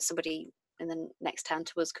else. I mean, somebody in the next town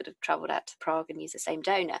to us could have travelled out to Prague and used the same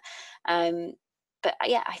donor. But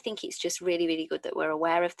yeah, I think it's just really, really good that we're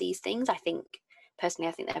aware of these things. I think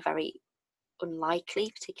personally, they're very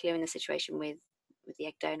unlikely, particularly in the situation with the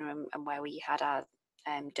egg donor and where we had our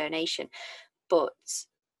donation. But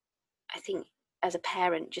I think as a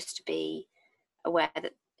parent, just to be aware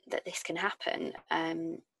that this can happen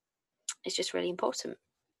is just really important.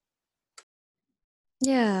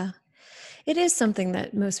 Yeah, it is something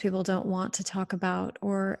that most people don't want to talk about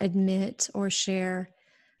or admit or share.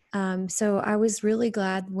 So I was really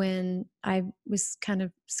glad when I was kind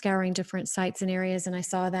of scouring different sites and areas and I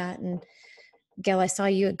saw that. And Gail, I saw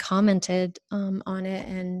you had commented on it.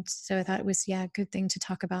 And so I thought it was, a good thing to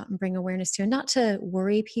talk about and bring awareness to, and not to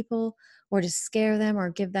worry people or to scare them or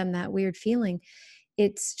give them that weird feeling.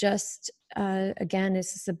 It's just, again,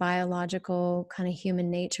 it's just a biological kind of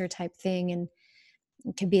human nature type thing. And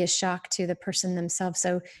it can be a shock to the person themselves.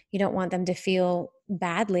 So you don't want them to feel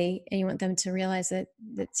badly, and you want them to realize that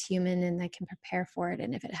it's human and they can prepare for it.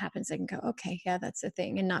 And if it happens, they can go, okay, yeah, that's a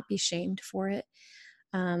thing, and not be shamed for it.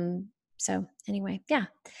 So anyway, yeah.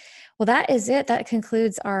 Well, that is it. That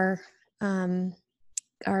concludes our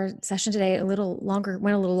session today. Went a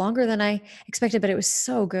little longer than I expected, but it was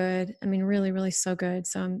so good. I mean, really, really so good.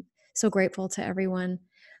 So I'm so grateful to everyone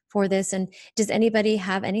for this. And does anybody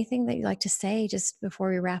have anything that you'd like to say just before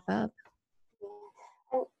we wrap up?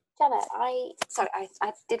 Janet, I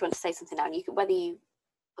did want to say something now, and whether you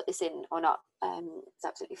put this in or not, it's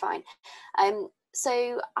absolutely fine.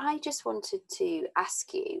 So I just wanted to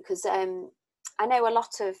ask you, because I know a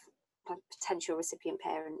lot of potential recipient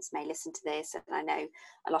parents may listen to this, and I know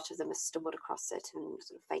a lot of them have stumbled across certain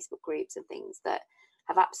sort of Facebook groups and things that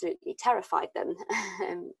have absolutely terrified them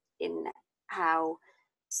in how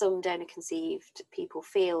some donor conceived people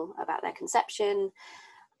feel about their conception.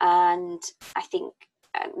 And I think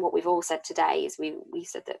what we've all said today is we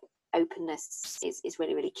said that openness is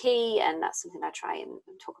really, really key, and that's something I try and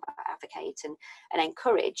talk about, advocate and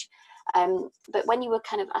encourage. But when you were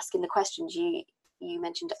kind of asking the questions, you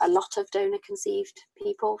mentioned a lot of donor conceived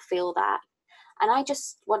people feel that, and I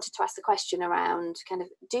just wanted to ask the question around kind of,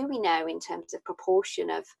 do we know in terms of proportion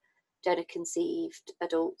of donor conceived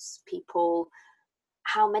adults, people,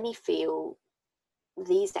 how many feel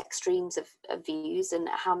these extremes of views, and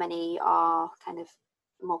how many are kind of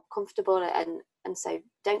more comfortable and so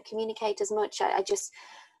don't communicate as much? I just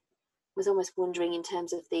was almost wondering in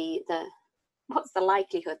terms of the what's the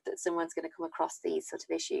likelihood that someone's going to come across these sort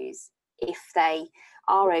of issues if they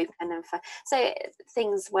are open, and so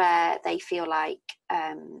things where they feel like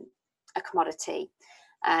a commodity,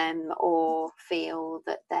 or feel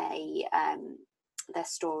that their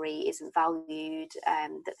story isn't valued,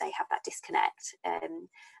 that they have that disconnect. And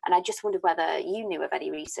I just wondered whether you knew of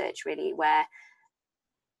any research really where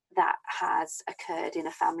that has occurred in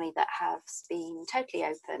a family that has been totally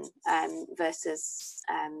open versus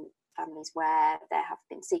families where there have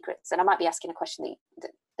been secrets. And I might be asking a question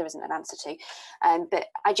that there isn't an answer to, but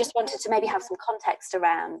I just wanted to maybe have some context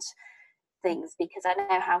around things, because I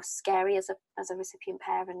know how scary as a recipient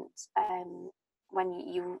parent, when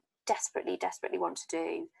you desperately want to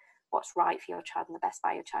do what's right for your child and the best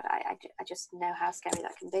by your child. I just know how scary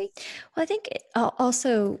that can be. Well, I think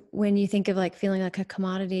also when you think of like feeling like a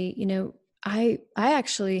commodity, you know, I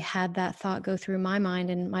actually had that thought go through my mind,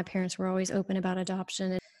 and my parents were always open about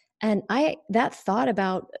adoption. And that thought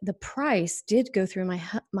about the price did go through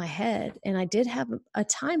my head, and I did have a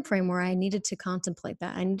time frame where I needed to contemplate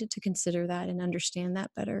that. I needed to consider that and understand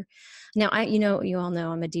that better. Now, you all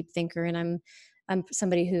know I'm a deep thinker, and I'm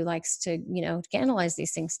somebody who likes to, analyze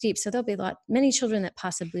these things deep. So there'll be many children that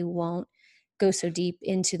possibly won't go so deep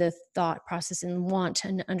into the thought process and want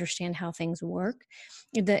to understand how things work.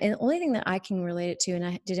 And the only thing that I can relate it to, and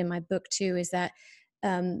I did in my book too, is that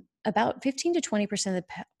about 15 to 20% of the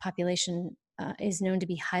population is known to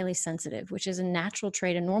be highly sensitive, which is a natural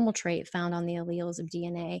trait, a normal trait found on the alleles of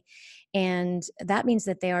DNA. And that means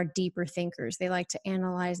that they are deeper thinkers. They like to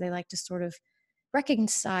analyze, they like to sort of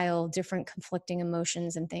reconcile different conflicting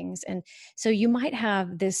emotions and things. And so you might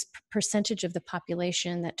have this percentage of the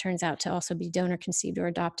population that turns out to also be donor conceived or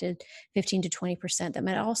adopted, 15 to 20%, that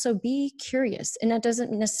might also be curious. And that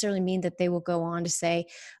doesn't necessarily mean that they will go on to say,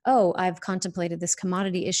 oh, I've contemplated this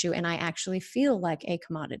commodity issue and I actually feel like a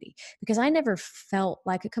commodity, because I never felt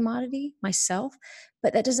like a commodity myself.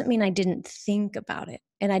 But that doesn't mean I didn't think about it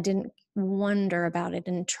and I didn't wonder about it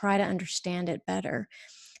and try to understand it better.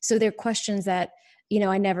 So there are questions that,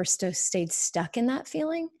 I never stayed stuck in that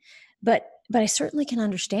feeling, but I certainly can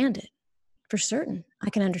understand it for certain. I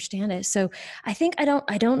can understand it. So I think I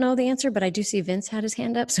don't know the answer, but I do see Vince had his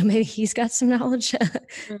hand up, so maybe he's got some knowledge.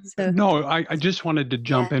 So. No, I just wanted to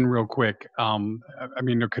jump in real quick. I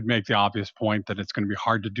mean, it could make the obvious point that it's going to be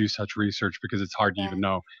hard to do such research because it's hard to even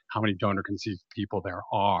know how many donor conceived people there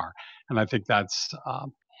are. And I think that's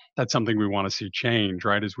something we want to see change,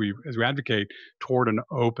 right? As we advocate toward an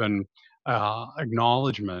open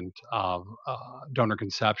acknowledgement of donor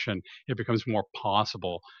conception, it becomes more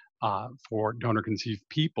possible for donor conceived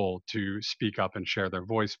people to speak up and share their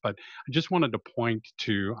voice. But I just wanted to point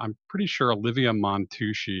to, I'm pretty sure Olivia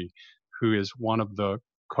Montucci, who is one of the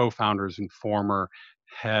co-founders and former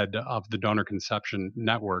head of the Donor Conception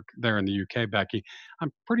Network there in the UK, Becky,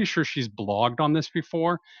 I'm pretty sure she's blogged on this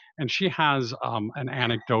before, and she has an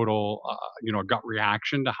anecdotal, gut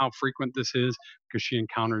reaction to how frequent this is, because she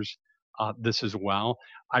encounters this as well.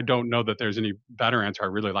 I don't know that there's any better answer. I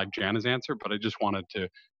really like Jana's answer, but I just wanted to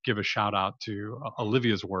give a shout out to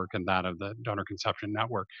Olivia's work and that of the Donor Conception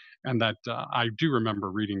Network. And that I do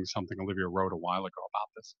remember reading something Olivia wrote a while ago about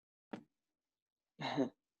this.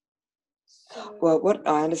 Well, what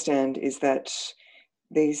I understand is that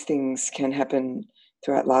these things can happen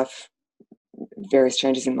throughout life, various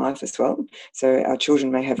changes in life as well. So our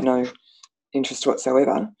children may have no interest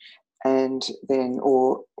whatsoever, and then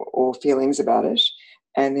or feelings about it,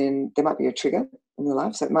 and then there might be a trigger in their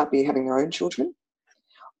life. So it might be having their own children,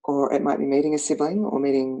 or it might be meeting a sibling or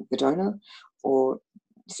meeting the donor, or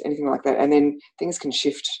just anything like that. And then things can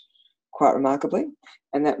shift quite remarkably,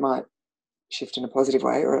 and that might shift in a positive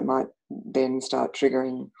way, or it might then start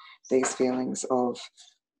triggering these feelings of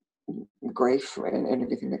grief and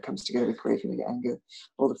everything that comes together with grief and anger,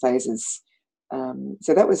 all the phases.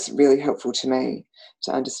 So that was really helpful to me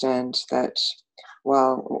to understand that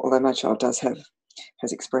although my child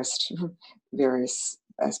has expressed various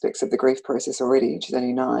aspects of the grief process already, she's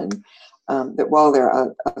only 9, that while there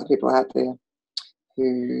are other people out there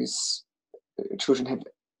whose children have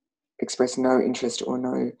expressed no interest or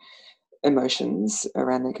no emotions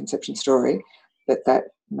around their conception story, that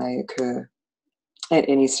may occur at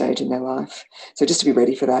any stage in their life. So just to be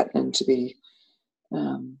ready for that and to be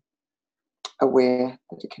aware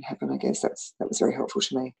that it can happen, I guess that was very helpful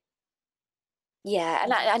to me. Yeah,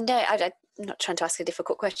 and I know I'm not trying to ask a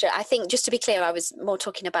difficult question. I think, just to be clear, I was more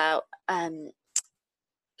talking about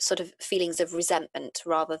sort of feelings of resentment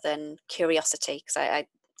rather than curiosity, because I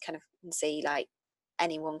kind of see like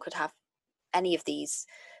anyone could have any of these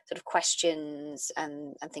sort of questions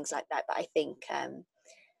and things like that. But I think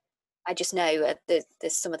I just know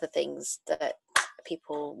there's some of the things that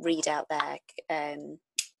people read out there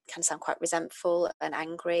can sound quite resentful and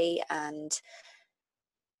angry, and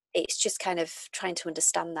it's just kind of trying to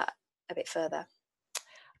understand that a bit further.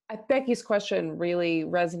 Becky's question really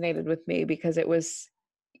resonated with me because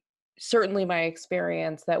certainly my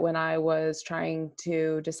experience that when I was trying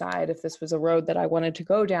to decide if this was a road that I wanted to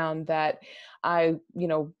go down, that I,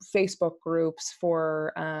 Facebook groups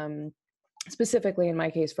for, specifically in my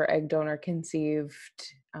case for egg donor conceived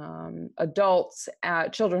adults,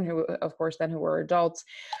 children who, of course, then who were adults,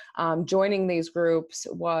 joining these groups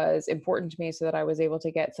was important to me so that I was able to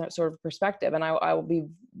get some sort of perspective. And I will be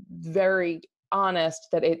very honest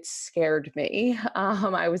that it scared me.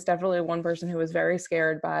 I was definitely one person who was very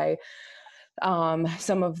scared by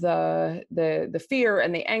some of the fear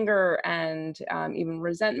and the anger and even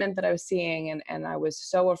resentment that I was seeing. And I was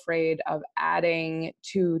so afraid of adding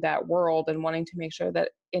to that world and wanting to make sure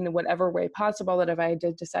that in whatever way possible, that if I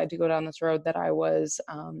did decide to go down this road, that I was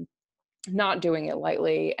not doing it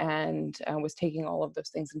lightly and was taking all of those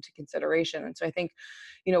things into consideration. And so I think,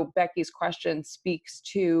 Becky's question speaks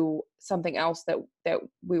to something else that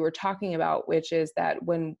we were talking about, which is that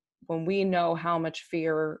when we know how much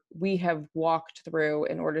fear we have walked through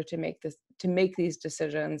in order to make these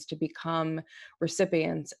decisions, to become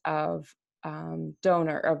recipients of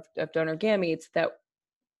donor gametes, that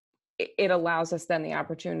it allows us then the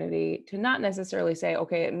opportunity to not necessarily say,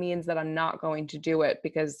 okay, it means that I'm not going to do it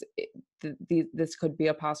because this could be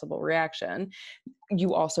a possible reaction.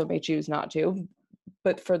 You also may choose not to,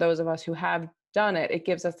 but for those of us who have done it, it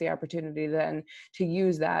gives us the opportunity then to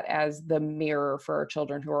use that as the mirror for our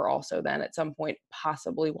children who are also then at some point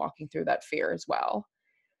possibly walking through that fear as well.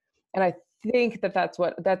 And I think that's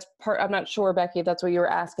part, I'm not sure, Becky, if that's what you were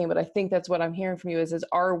asking, but I think that's what I'm hearing from you is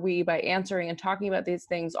are we, by answering and talking about these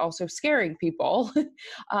things, also scaring people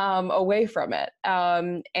away from it?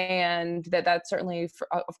 And that's certainly,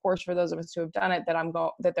 of course, for those of us who have done it,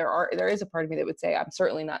 that there is a part of me that would say, I'm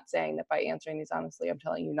certainly not saying that by answering these honestly, I'm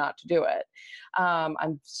telling you not to do it.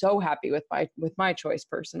 I'm so happy with my choice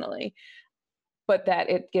personally, but that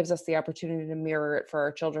it gives us the opportunity to mirror it for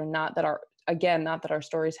our children, not that our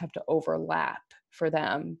stories have to overlap for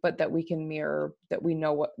them, but that we can mirror, that we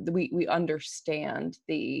know what we understand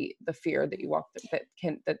the fear that you walk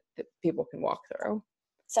through, that people can walk through.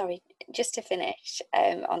 Sorry, just to finish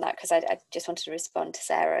on that, because I just wanted to respond to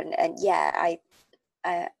Sarah, and yeah,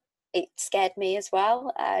 it scared me as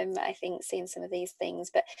well. I think seeing some of these things,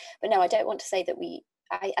 but no, I don't want to say that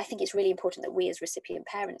I think it's really important that we as recipient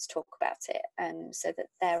parents talk about it, so that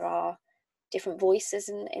there are different voices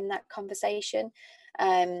in that conversation,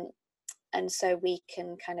 and so we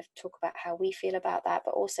can kind of talk about how we feel about that,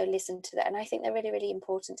 but also listen to that. And I think they're really, really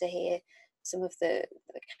important to hear some of the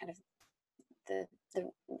kind of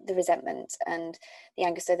the resentment and the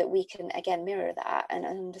anger, so that we can again mirror that and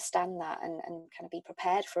understand that and kind of be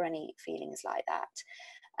prepared for any feelings like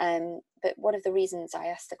that. But one of the reasons I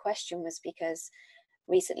asked the question was because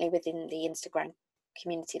recently within the Instagram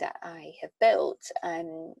community that I have built,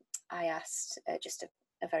 I asked just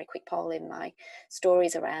a very quick poll in my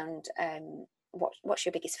stories around what's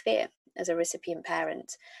your biggest fear as a recipient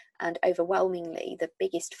parent, and overwhelmingly the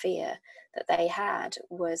biggest fear that they had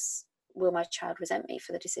was, will my child resent me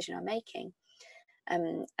for the decision I'm making,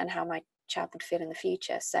 and how my child would feel in the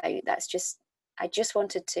future. So I just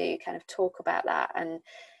wanted to kind of talk about that and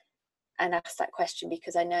ask that question,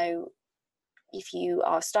 because I know if you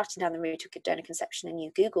are starting down the route of donor conception and you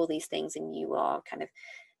Google these things and you are kind of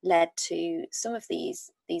led to some of these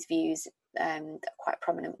views that are quite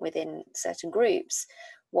prominent within certain groups,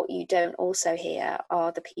 what you don't also hear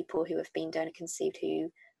are the people who have been donor conceived who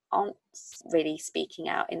aren't really speaking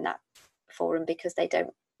out in that forum because they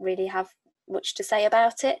don't really have much to say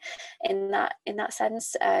about it in that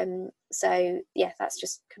sense. So yeah, that's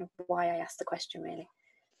just kind of why I asked the question, really.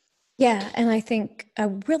 Yeah, and I think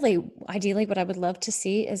really, ideally, what I would love to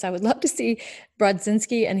see is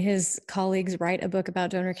Brodzinski and his colleagues write a book about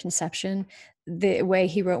donor conception, the way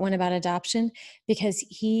he wrote one about adoption, because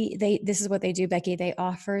this is what they do, Becky. They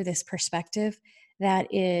offer this perspective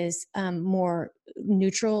that is more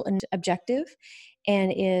neutral and objective,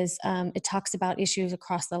 and it talks about issues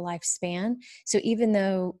across the lifespan. So even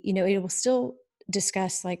though it will still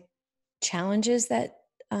discuss like challenges that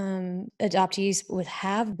adoptees would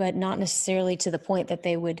have, but not necessarily to the point that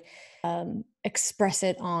they would express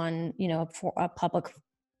it on a public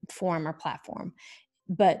forum or platform,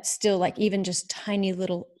 but still like even just tiny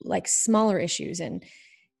little like smaller issues and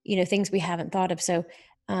things we haven't thought of. So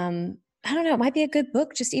I don't know, it might be a good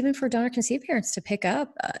book just even for donor conceived parents to pick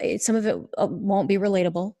up. Some of it won't be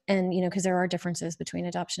relatable, and because there are differences between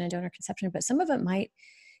adoption and donor conception, but some of it might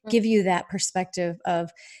give you that perspective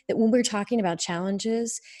of that when we're talking about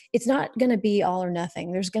challenges, it's not going to be all or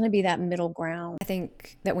nothing. There's going to be that middle ground. I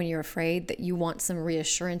think that when you're afraid, that you want some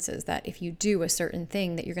reassurances that if you do a certain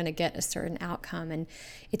thing, that you're going to get a certain outcome. And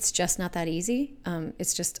it's just not that easy.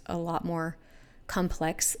 It's just a lot more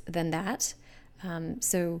complex than that.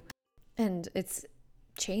 And it's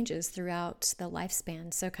changes throughout the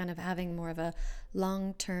lifespan. So kind of having more of a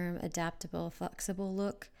long-term, adaptable, flexible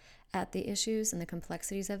look at the issues and the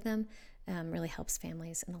complexities of them really helps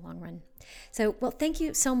families in the long run. So, well, thank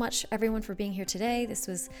you so much, everyone, for being here today. This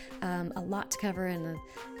was a lot to cover in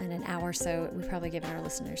an hour, so we've probably given our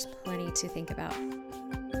listeners plenty to think about.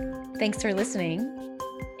 Thanks for listening.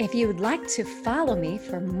 If you would like to follow me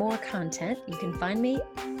for more content, you can find me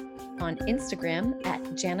on Instagram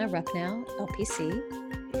at Jana Rupnow, LPC,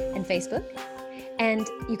 and Facebook. And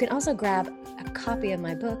you can also grab a copy of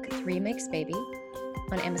my book, 3 Makes Baby,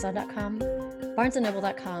 on Amazon.com,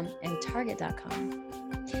 BarnesandNoble.com, and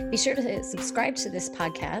Target.com. Be sure to subscribe to this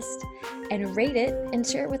podcast and rate it and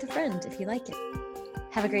share it with a friend if you like it.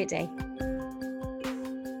 Have a great day.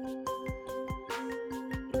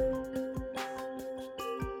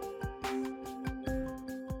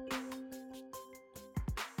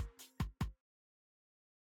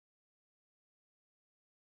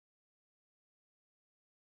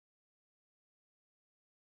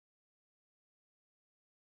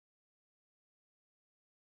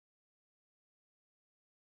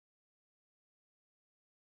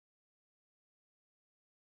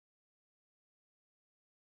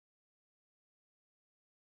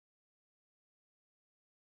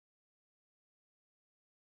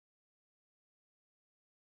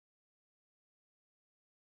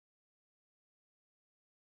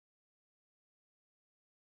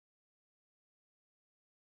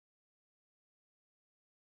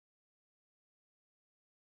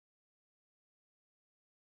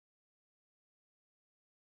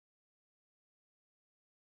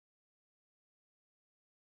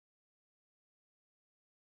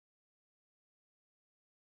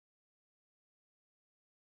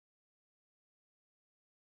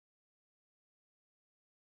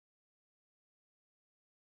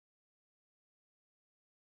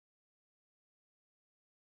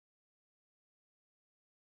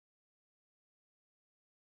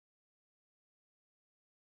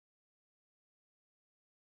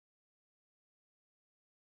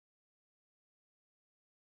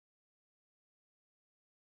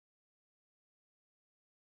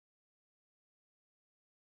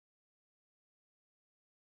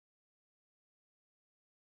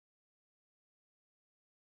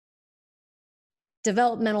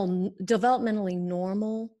 Developmentally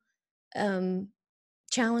normal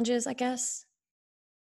challenges, I guess.